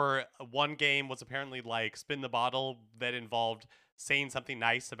 or one game was apparently like spin the bottle that involved saying something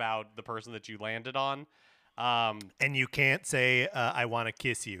nice about the person that you landed on. And you can't say I want to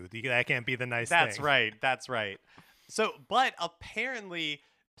kiss you. That can't be the nice thing. That's right. So, but apparently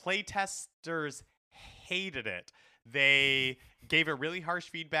playtesters hated it. They gave it really harsh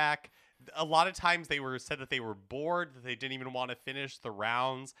feedback. A lot of times they said that they were bored, that they didn't even want to finish the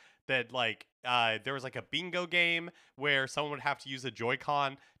rounds, that like there was like a bingo game where someone would have to use a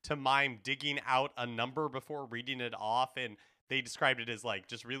Joy-Con to mime digging out a number before reading it off, and they described it as like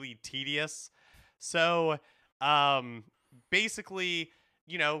just really tedious. So basically,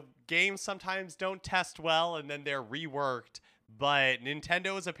 games sometimes don't test well and then they're reworked, but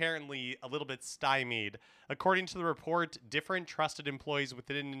Nintendo is apparently a little bit stymied. According to the report, different trusted employees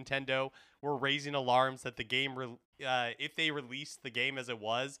within Nintendo were raising alarms that the game, if they released the game as it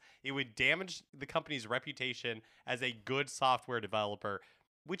was, it would damage the company's reputation as a good software developer,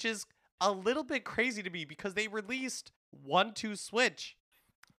 which is a little bit crazy to me because they released 1-2 Switch.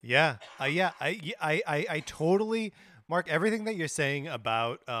 Yeah, I totally, Mark, everything that you're saying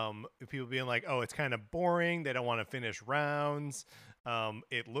about people being like, oh, it's kind of boring, they don't want to finish rounds,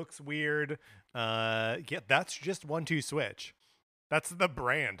 it looks weird. Yeah, that's just 1-2 Switch. That's the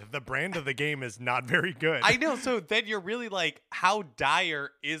brand. The brand of the game is not very good. I know. So then you're really like, how dire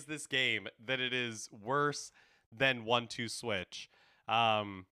is this game that it is worse than 1-2 Switch?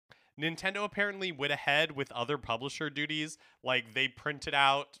 Nintendo apparently went ahead with other publisher duties, like they printed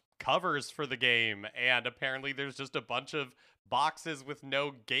out covers for the game, and apparently there's just a bunch of boxes with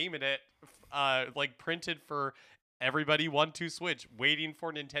no game in it, like printed for everybody 1-2 Switch, waiting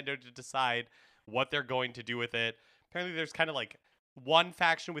for Nintendo to decide what they're going to do with it. Apparently there's kind of like one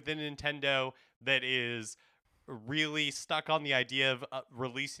faction within Nintendo that is really stuck on the idea of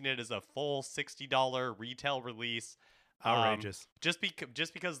releasing it as a full $60 retail release. Outrageous. Just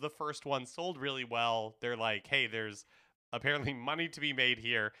because the first one sold really well, they're like, hey, there's apparently money to be made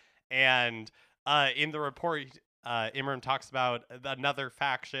here. And in the report, Imran talks about another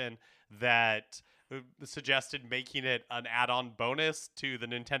faction that suggested making it an add-on bonus to the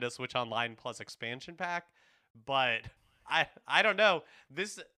Nintendo Switch Online Plus expansion pack. But I don't know.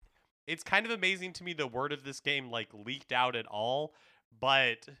 It's kind of amazing to me the word of this game like leaked out at all.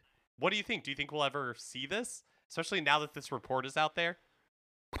 But what do you think? Do you think we'll ever see this? Especially now that this report is out there.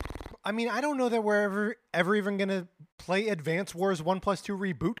 I mean, I don't know that we're ever even gonna play Advance Wars 1+2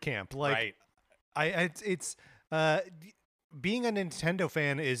 Reboot Camp. Like, right. It's being a Nintendo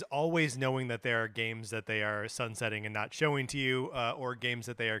fan is always knowing that there are games that they are sunsetting and not showing to you, or games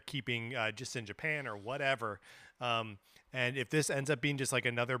that they are keeping just in Japan or whatever. And if this ends up being just like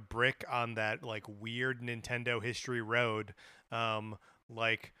another brick on that like weird Nintendo history road,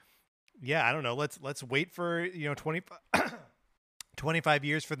 like. Yeah, I don't know. Let's wait for 25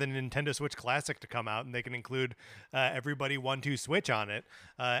 years for the Nintendo Switch Classic to come out, and they can include everybody 1-2 Switch on it,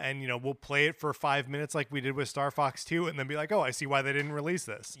 and we'll play it for 5 minutes like we did with Star Fox 2, and then be like, oh, I see why they didn't release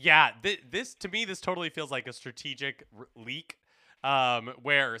this. Yeah, this to me, this totally feels like a strategic leak,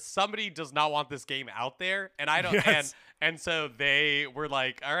 where somebody does not want this game out there, and I don't, yes. and so they were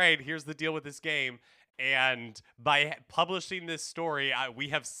like, all right, here's the deal with this game. And by publishing this story, we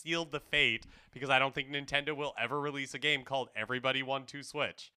have sealed the fate, because I don't think Nintendo will ever release a game called Everybody 1-2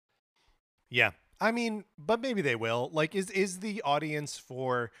 Switch. Yeah. I mean, but maybe they will. Like, is the audience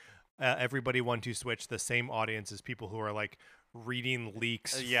for Everybody 1-2 Switch the same audience as people who are like reading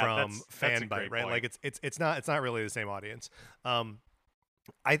leaks from Fanbyte, right? Point. Like it's not really the same audience.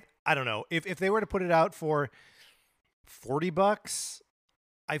 I don't know. If they were to put it out for $40,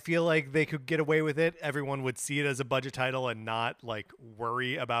 I feel like they could get away with it. Everyone would see it as a budget title and not like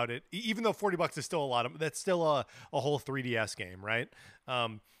worry about it. Even though $40 is still a lot of, that's still a whole 3DS game, right?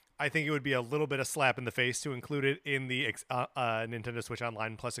 I think it would be a little bit of slap in the face to include it in the Nintendo Switch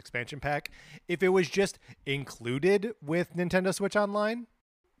Online Plus expansion pack. If it was just included with Nintendo Switch Online,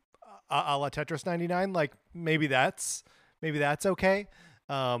 a la Tetris 99, like maybe that's okay.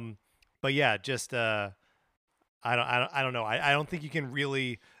 But yeah, just I don't know. I don't think you can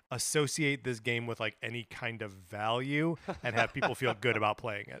really associate this game with like any kind of value and have people feel good about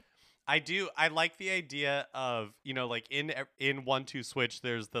playing it. I do. I like the idea of, like in 1-2 Switch,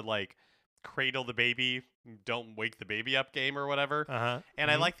 there's the like cradle the baby, don't wake the baby up game or whatever. Uh-huh.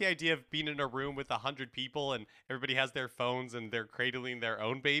 And I like the idea of being in a room with 100 people and everybody has their phones and they're cradling their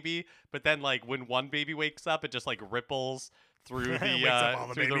own baby. But then like when one baby wakes up, it just like ripples through Wakes up all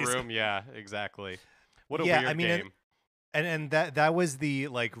the the babies. room. Yeah, exactly. What a Yeah, weird I mean, game. And that was the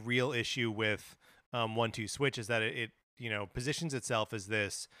like real issue with 1-2 Switch, is that it positions itself as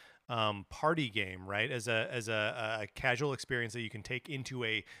this party game, right? As a casual experience that you can take into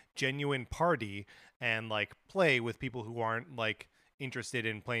a genuine party and like play with people who aren't like interested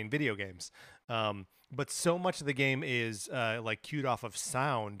in playing video games. But so much of the game is like cued off of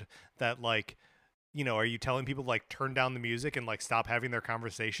sound that like, are you telling people to like turn down the music and like stop having their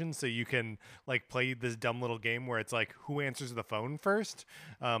conversations so you can like play this dumb little game where it's like who answers the phone first?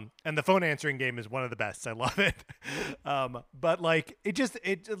 And the phone answering game is one of the best. I love it. But like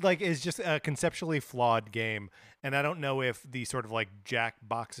it like is just a conceptually flawed game, and I don't know if the sort of like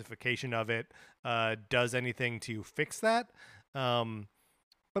Jackboxification of it does anything to fix that.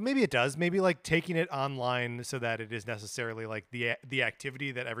 But maybe it does. Maybe like taking it online so that it is necessarily like the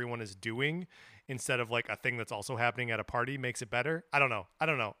activity that everyone is doing instead of like a thing that's also happening at a party makes it better. I don't know. I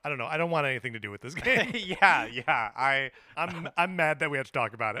don't want anything to do with this game. Yeah. I'm mad that we have to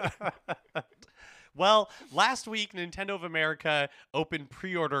talk about it. Well, last week, Nintendo of America opened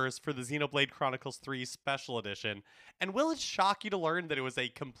pre-orders for the Xenoblade Chronicles 3 Special Edition. And will it shock you to learn that it was a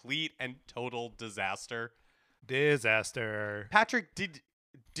complete and total disaster? Disaster. Patrick,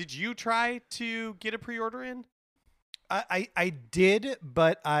 did you try to get a pre-order in? I did,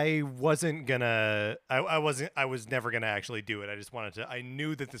 but I wasn't gonna. I was never gonna actually do it. I just wanted to. I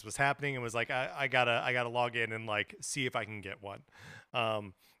knew that this was happening and was like, I gotta log in and like see if I can get one.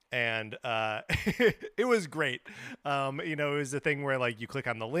 And it was great. It was a thing where like you click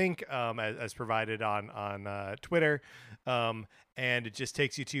on the link as provided on Twitter, and it just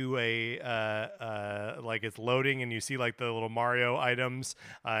takes you to a like it's loading and you see like the little Mario items,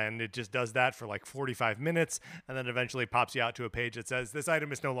 and it just does that for like 45 minutes, and then eventually pops you out to a page that says this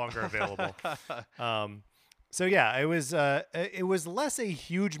item is no longer available. So yeah, it was less a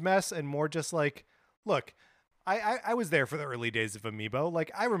huge mess and more just like, look. I was there for the early days of Amiibo.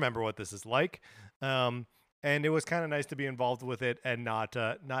 Like, I remember what this is like. And it was kind of nice to be involved with it and not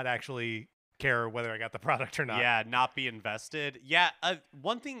actually care whether I got the product or not. Yeah, not be invested. Yeah,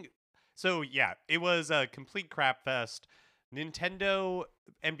 one thing. So, yeah, it was a complete crap fest. Nintendo,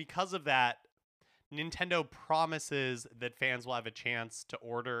 and because of that, Nintendo promises that fans will have a chance to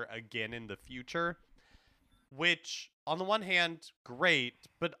order again in the future, which, on the one hand, great,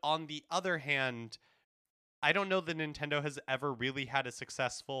 but on the other hand, I don't know that Nintendo has ever really had a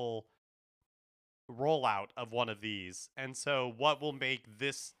successful rollout of one of these. And so what will make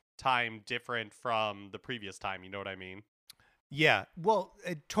this time different from the previous time? You know what I mean? Yeah, well,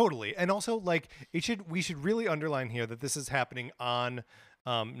 totally. And also like we should really underline here that this is happening on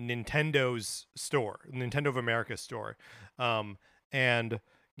Nintendo's store, Nintendo of America store. And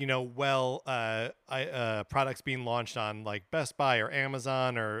products being launched on like Best Buy or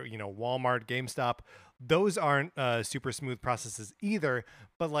Amazon or, Walmart, GameStop, those aren't super smooth processes either.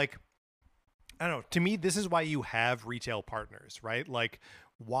 But like, I don't know, to me, this is why you have retail partners, right? Like,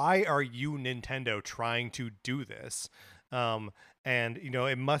 why are you, Nintendo, trying to do this? And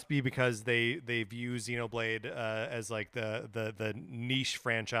it must be because they view Xenoblade as like the niche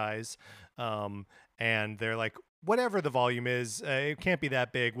franchise, and they're like, whatever the volume is, it can't be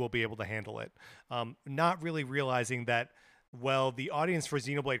that big. We'll be able to handle it. Not really realizing that, well, the audience for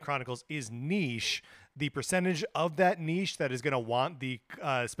Xenoblade Chronicles is niche. The percentage of that niche that is going to want the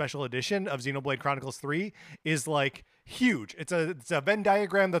special edition of Xenoblade Chronicles 3 is like huge. It's a Venn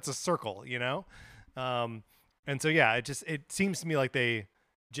diagram that's a circle, and so yeah, it seems to me like they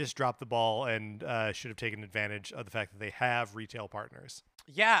just dropped the ball and should have taken advantage of the fact that they have retail partners.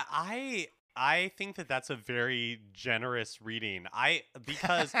 Yeah, I think that that's a very generous reading.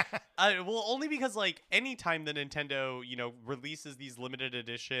 Because only because like anytime the Nintendo, releases these limited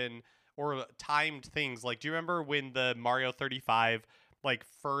edition or timed things, like do you remember when the Mario 35 like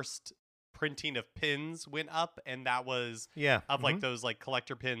first printing of pins went up, and that was like those like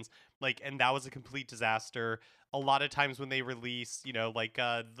collector pins, like, and that was a complete disaster. A lot of times when they release, like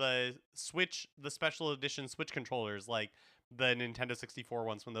the Switch, the special edition Switch controllers, like the Nintendo 64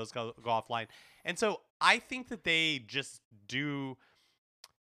 ones, when those go offline. And so I think that they just do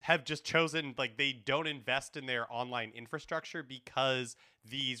have just chosen, like, they don't invest in their online infrastructure because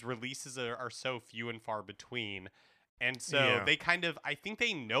these releases are so few and far between. And so Yeah. they kind of, I think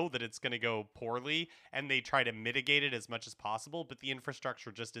they know that it's going to go poorly and they try to mitigate it as much as possible, but the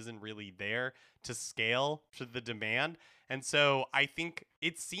infrastructure just isn't really there to scale to the demand. And so I think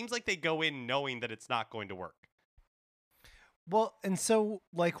it seems like they go in knowing that it's not going to work. Well, and so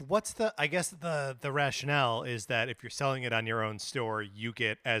like what's the I guess the rationale is that if you're selling it on your own store, you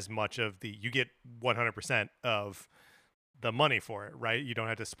get as much of the you get 100% of the money for it, right? You don't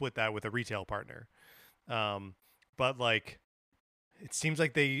have to split that with a retail partner. But like it seems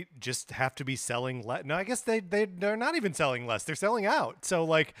like they just have to be selling less. No, I guess they're not even selling less. They're selling out. So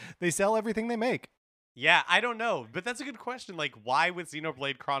like they sell everything they make. Yeah, I don't know, but that's a good question. Like, why with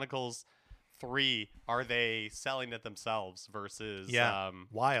Xenoblade Chronicles 3 are they selling it themselves versus Yeah.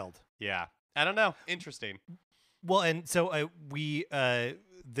 Wild. yeah. I don't know. Interesting. Well, and so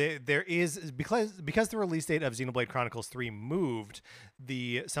there is because the release date of Xenoblade Chronicles 3 moved,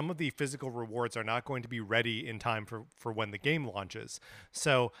 some of the physical rewards are not going to be ready in time for when the game launches.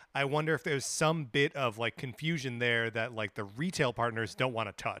 So I wonder if there's some bit of like confusion there that like the retail partners don't want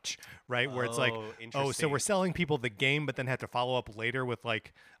to touch, right? Where it's like, oh, so we're selling people the game, but then have to follow up later with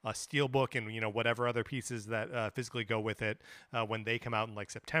like a steelbook and whatever other pieces that physically go with it when they come out in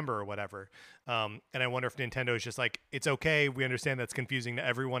like September or whatever. And I wonder if Nintendo is just like, it's okay, we understand that's confusing to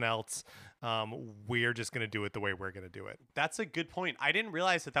everyone else. We're just going to do it the way we're going to do it. That's a good point. I didn't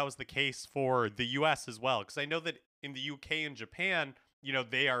realize that was the case for the US as well, because I know that in the UK and Japan,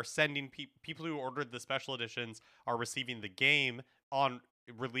 they are sending people who ordered the special editions are receiving the game on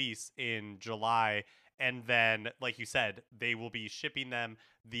release in July, and then like you said, they will be shipping them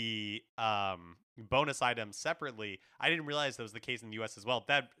the bonus items separately. I didn't realize that was the case in the US as well.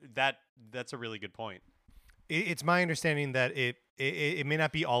 That's a really good point. It's my understanding that it may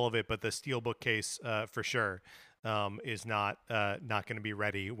not be all of it, but the steelbook case for sure is not going to be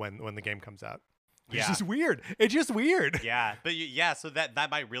ready when the game comes out. It's just weird. It's just weird. Yeah, but so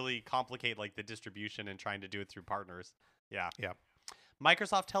that might really complicate like the distribution and trying to do it through partners. Yeah. Yeah.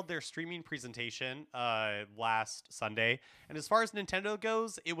 Microsoft held their streaming presentation last Sunday, and as far as Nintendo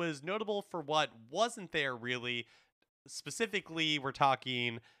goes, it was notable for what wasn't there really. Specifically, we're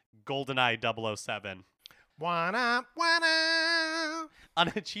talking GoldenEye 007. Wanna.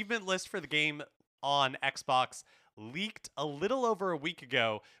 An achievement list for the game on Xbox leaked a little over a week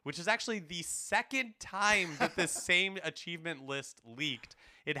ago, which is actually the second time that this same achievement list leaked.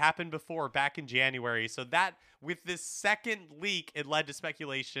 It happened before, back in January. So that, with this second leak, it led to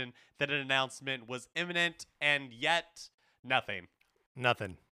speculation that an announcement was imminent, and yet nothing.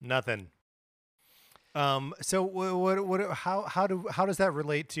 Nothing. So what how does that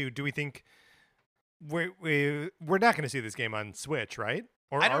relate to? Do we think we're not going to see this game on Switch, right?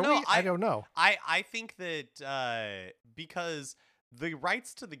 Or I don't know. I don't know. I think that because the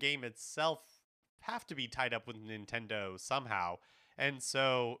rights to the game itself have to be tied up with Nintendo somehow, and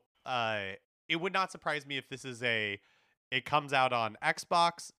so it would not surprise me if this is it comes out on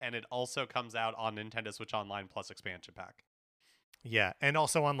Xbox and it also comes out on Nintendo Switch Online Plus expansion pack. Yeah, and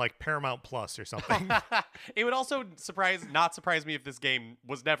also on like Paramount Plus or something. It would also not surprise me if this game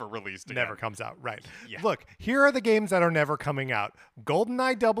was never released again. Never comes out, right. Yeah. Look, here are the games that are never coming out.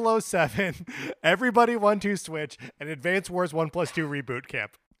 GoldenEye 007, Everybody 1-2 Switch, and Advance Wars 1+2 Reboot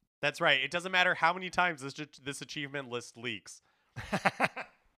Camp. That's right. It doesn't matter how many times this achievement list leaks.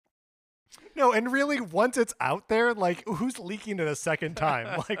 No, and really, once it's out there, like, who's leaking it a second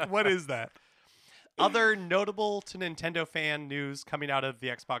time? Like, what is that? Other notable to Nintendo fan news coming out of the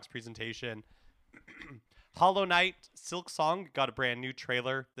Xbox presentation, Hollow Knight Silksong got a brand new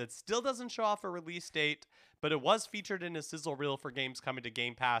trailer that still doesn't show off a release date, but it was featured in a sizzle reel for games coming to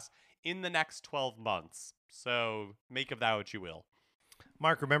Game Pass in the next 12 months. So make of that what you will.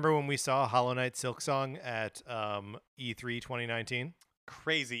 Mark, remember when we saw Hollow Knight Silksong at E3 2019?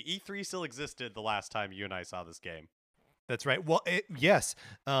 Crazy. E3 still existed the last time you and I saw this game. That's right. Well, yes.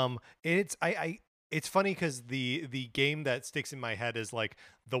 It's funny because the game that sticks in my head is like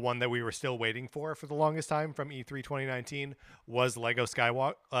the one that we were still waiting for the longest time from E3 2019 was Lego Star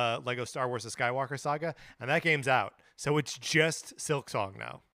Wars: The Skywalker Saga, and that game's out. So it's just Silksong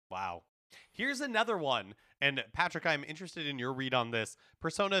now. Wow. Here's another one. And Patrick, I'm interested in your read on this.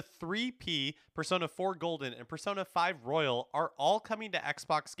 Persona 3P, Persona 4 Golden, and Persona 5 Royal are all coming to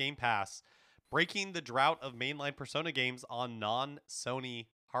Xbox Game Pass, breaking the drought of mainline Persona games on non-Sony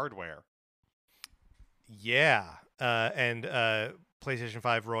hardware. Yeah. And PlayStation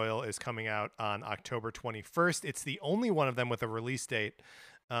 5 Royal is coming out on October 21st. It's the only one of them with a release date.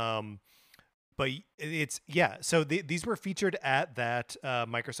 but it's yeah. So these were featured at that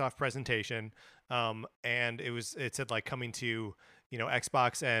Microsoft presentation, and it said like coming to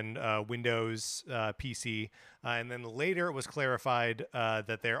Xbox and Windows PC, and then later it was clarified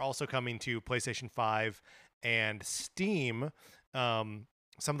that they're also coming to PlayStation 5 and Steam.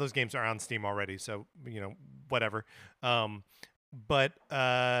 Some of those games are on Steam already, so whatever. But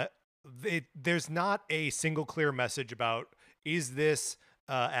there's not a single clear message about is this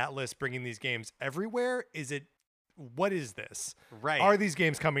Atlas bringing these games everywhere? What is this? Right. Are these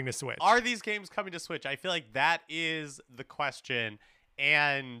games coming to Switch? Are these games coming to Switch? I feel like that is the question.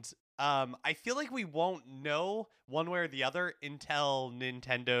 And I feel like we won't know one way or the other until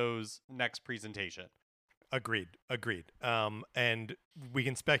Nintendo's next presentation. Agreed. And we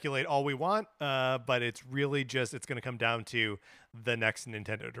can speculate all we want, but it's really just it's going to come down to the next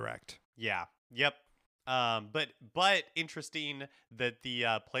Nintendo Direct. Yeah. Yep. But interesting that the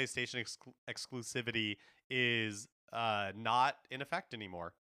PlayStation exclusivity is not in effect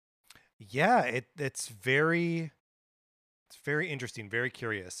anymore. Yeah, it's very interesting, very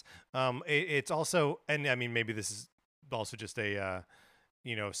curious. It's also, and I mean, maybe this is also just a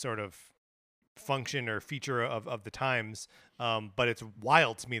sort of function or feature of the times, but it's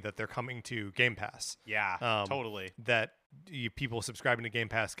wild to me that they're coming to Game Pass. Yeah, totally. That people subscribing to Game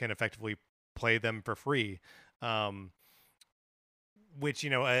Pass can effectively play them for free, which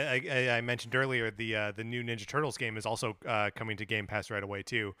I mentioned earlier. The new Ninja Turtles game is also coming to Game Pass right away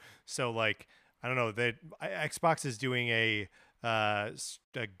too. So like I don't know that Xbox is doing a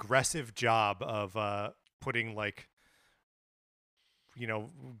aggressive job of putting like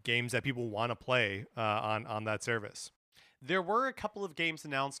games that people want to play on that service. There were a couple of games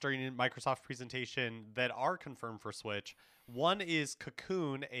announced during Microsoft presentation that are confirmed for Switch. One is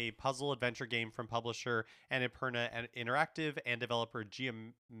Cocoon, a puzzle adventure game from publisher Annapurna Interactive and developer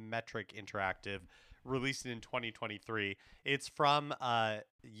Geometric Interactive, released in 2023. It's from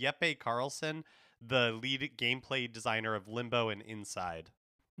Jeppe Carlsen, the lead gameplay designer of Limbo and Inside.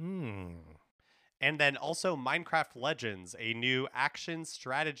 And then also Minecraft Legends, a new action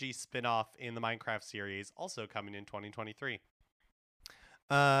strategy spin-off in the Minecraft series, also coming in 2023.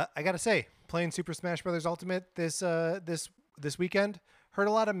 I gotta say, playing Super Smash Bros. Ultimate this weekend, heard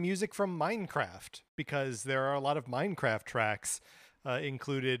a lot of music from Minecraft because there are a lot of Minecraft tracks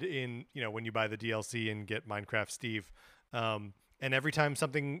included in when you buy the DLC and get Minecraft Steve. And every time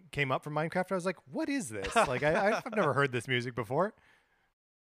something came up from Minecraft, I was like, "What is this?" Like I've never heard this music before.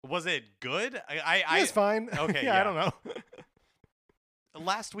 Was it good? It's fine. Okay, yeah, I don't know.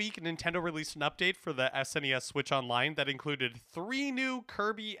 Last week, Nintendo released an update for the SNES Switch Online that included 3 new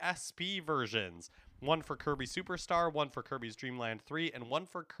Kirby SP versions. One for Kirby Superstar, one for Kirby's Dream Land 3, and one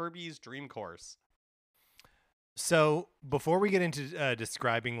for Kirby's Dream Course. So before we get into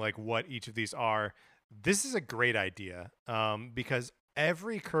describing like what each of these are, this is a great idea because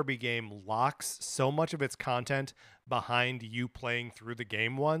every Kirby game locks so much of its content behind you playing through the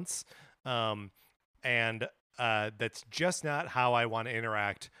game once. And that's just not how I want to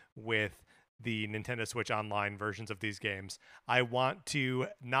interact with the Nintendo Switch Online versions of these games. I want to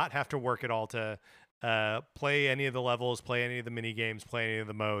not have to work at all to play any of the levels, play any of the mini games, play any of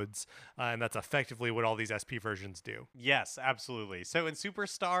the modes, and that's effectively what all these SP versions do. Yes, absolutely. So in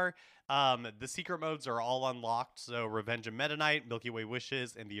Superstar, the secret modes are all unlocked. So Revenge of Meta Knight, Milky Way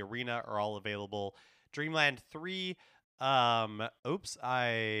Wishes, and the Arena are all available. Dreamland 3, Dreamland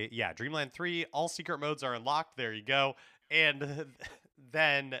 3, all secret modes are unlocked. There you go. And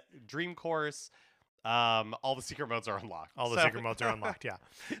then Dream Course, all the secret modes are unlocked. All the secret modes are unlocked, yeah.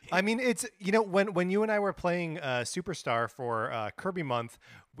 I mean, it's, when you and I were playing Superstar for Kirby Month,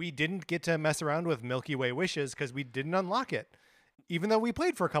 we didn't get to mess around with Milky Way Wishes because we didn't unlock it. Even though we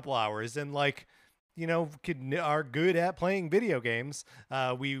played for a couple hours and are good at playing video games,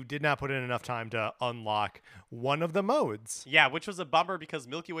 we did not put in enough time to unlock one of the modes. Yeah, which was a bummer because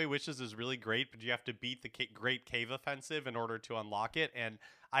Milky Way Wishes is really great, but you have to beat the Great Cave Offensive in order to unlock it, and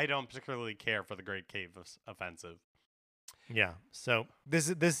I don't particularly care for the Great Cave Offensive. Yeah, so this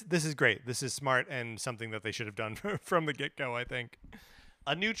is great. This is smart and something that they should have done from the get-go, I think.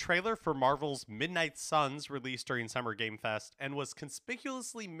 A new trailer for Marvel's Midnight Suns released during Summer Game Fest and was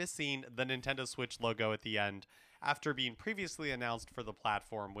conspicuously missing the Nintendo Switch logo at the end after being previously announced for the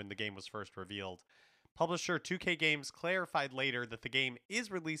platform when the game was first revealed. Publisher 2K Games clarified later that the game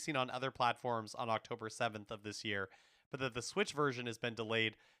is releasing on other platforms on October 7th of this year, but that the Switch version has been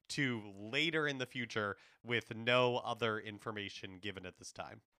delayed to later in the future with no other information given at this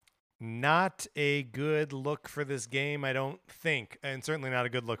time. Not a good look for this game, I don't think, and certainly not a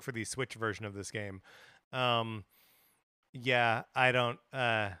good look for the Switch version of this game. Yeah, I don't.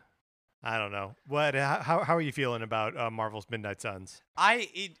 I don't know. What? How are you feeling about Marvel's Midnight Suns?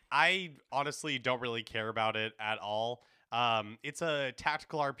 I honestly don't really care about it at all. It's a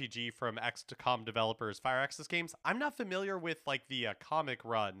tactical RPG from XCOM developers Firaxis Games. I'm not familiar with like the comic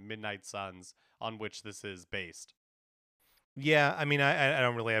run Midnight Suns on which this is based. Yeah, I mean, I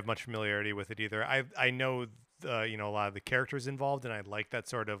don't really have much familiarity with it either. I know a lot of the characters involved, and I like that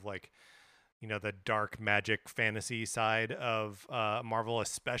sort of like the dark magic fantasy side of Marvel,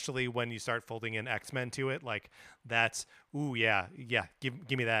 especially when you start folding in X-Men to it. Like that's, ooh, yeah, give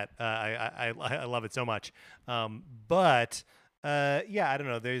me that. I love it so much. But yeah, I don't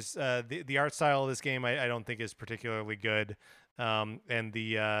know. There's the art style of this game I don't think is particularly good. And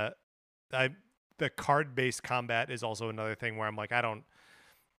the card-based combat is also another thing where I'm like,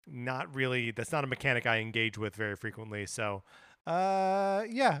 not really, that's not a mechanic I engage with very frequently. So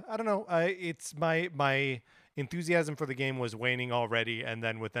yeah, I don't know. It's my enthusiasm for the game was waning already, and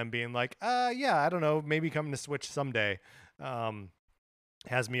then with them being like, yeah, I don't know, maybe coming to Switch someday,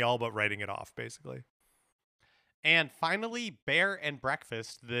 has me all but writing it off, basically. And finally, Bear and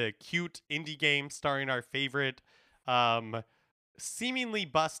Breakfast, the cute indie game starring our favorite, seemingly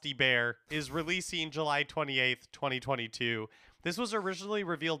busty bear, is releasing July 28th, 2022. This was originally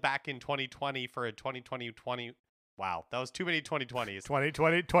revealed back in 2020 for a 2020. Wow, that was too many 2020s.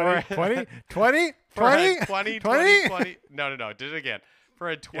 2020. No. Did it again. For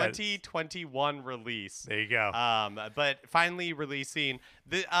a 2021 release. There you go. But finally releasing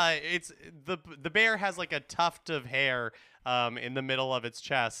the bear has like a tuft of hair in the middle of its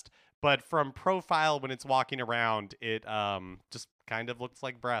chest, but from profile when it's walking around, it just kind of looks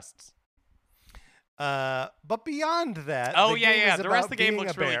like breasts. But beyond that, the rest of the game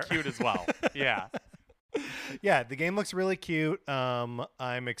looks really cute as well. Yeah. Yeah, the game looks really cute.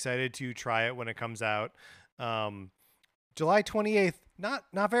 I'm excited to try it when it comes out. July 28th,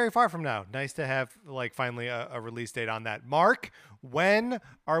 not very far from now. Nice to have like finally a release date on that. Mark, when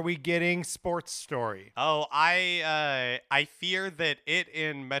are we getting Sports Story? Oh, I fear that it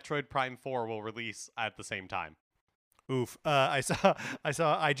and Metroid Prime 4 will release at the same time. Oof. I saw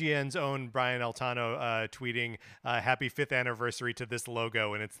IGN's own Brian Altano tweeting happy 5th anniversary to this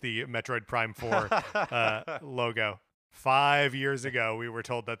logo, and it's the Metroid Prime 4 logo. 5 years ago, we were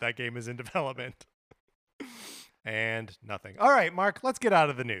told that game is in development. And nothing. All right, Mark, let's get out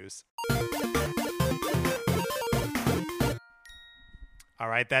of the news. All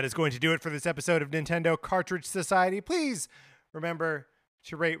right, that is going to do it for this episode of Nintendo Cartridge Society. Please remember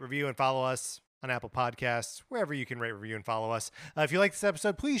to rate, review, and follow us on Apple Podcasts, wherever you can rate, review, and follow us. If you like this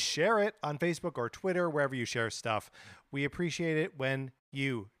episode, please share it on Facebook or Twitter, wherever you share stuff. We appreciate it when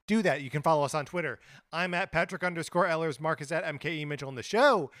you do that. You can follow us on Twitter. I'm at Patrick_Ellers. Mark is at MKE Mitchell, and the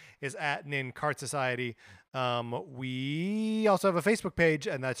show is at Nin Cart Society. We also have a Facebook page,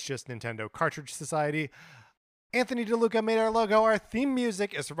 and that's just Nintendo Cartridge Society. Anthony DeLuca made our logo. Our theme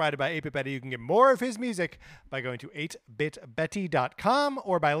music is provided by 8-Bit Betty. You can get more of his music by going to 8bitbetty.com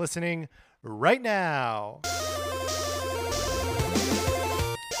or by listening right now.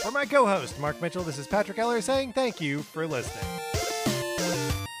 For my co-host, Mark Mitchell, this is Patrick Eller saying thank you for listening.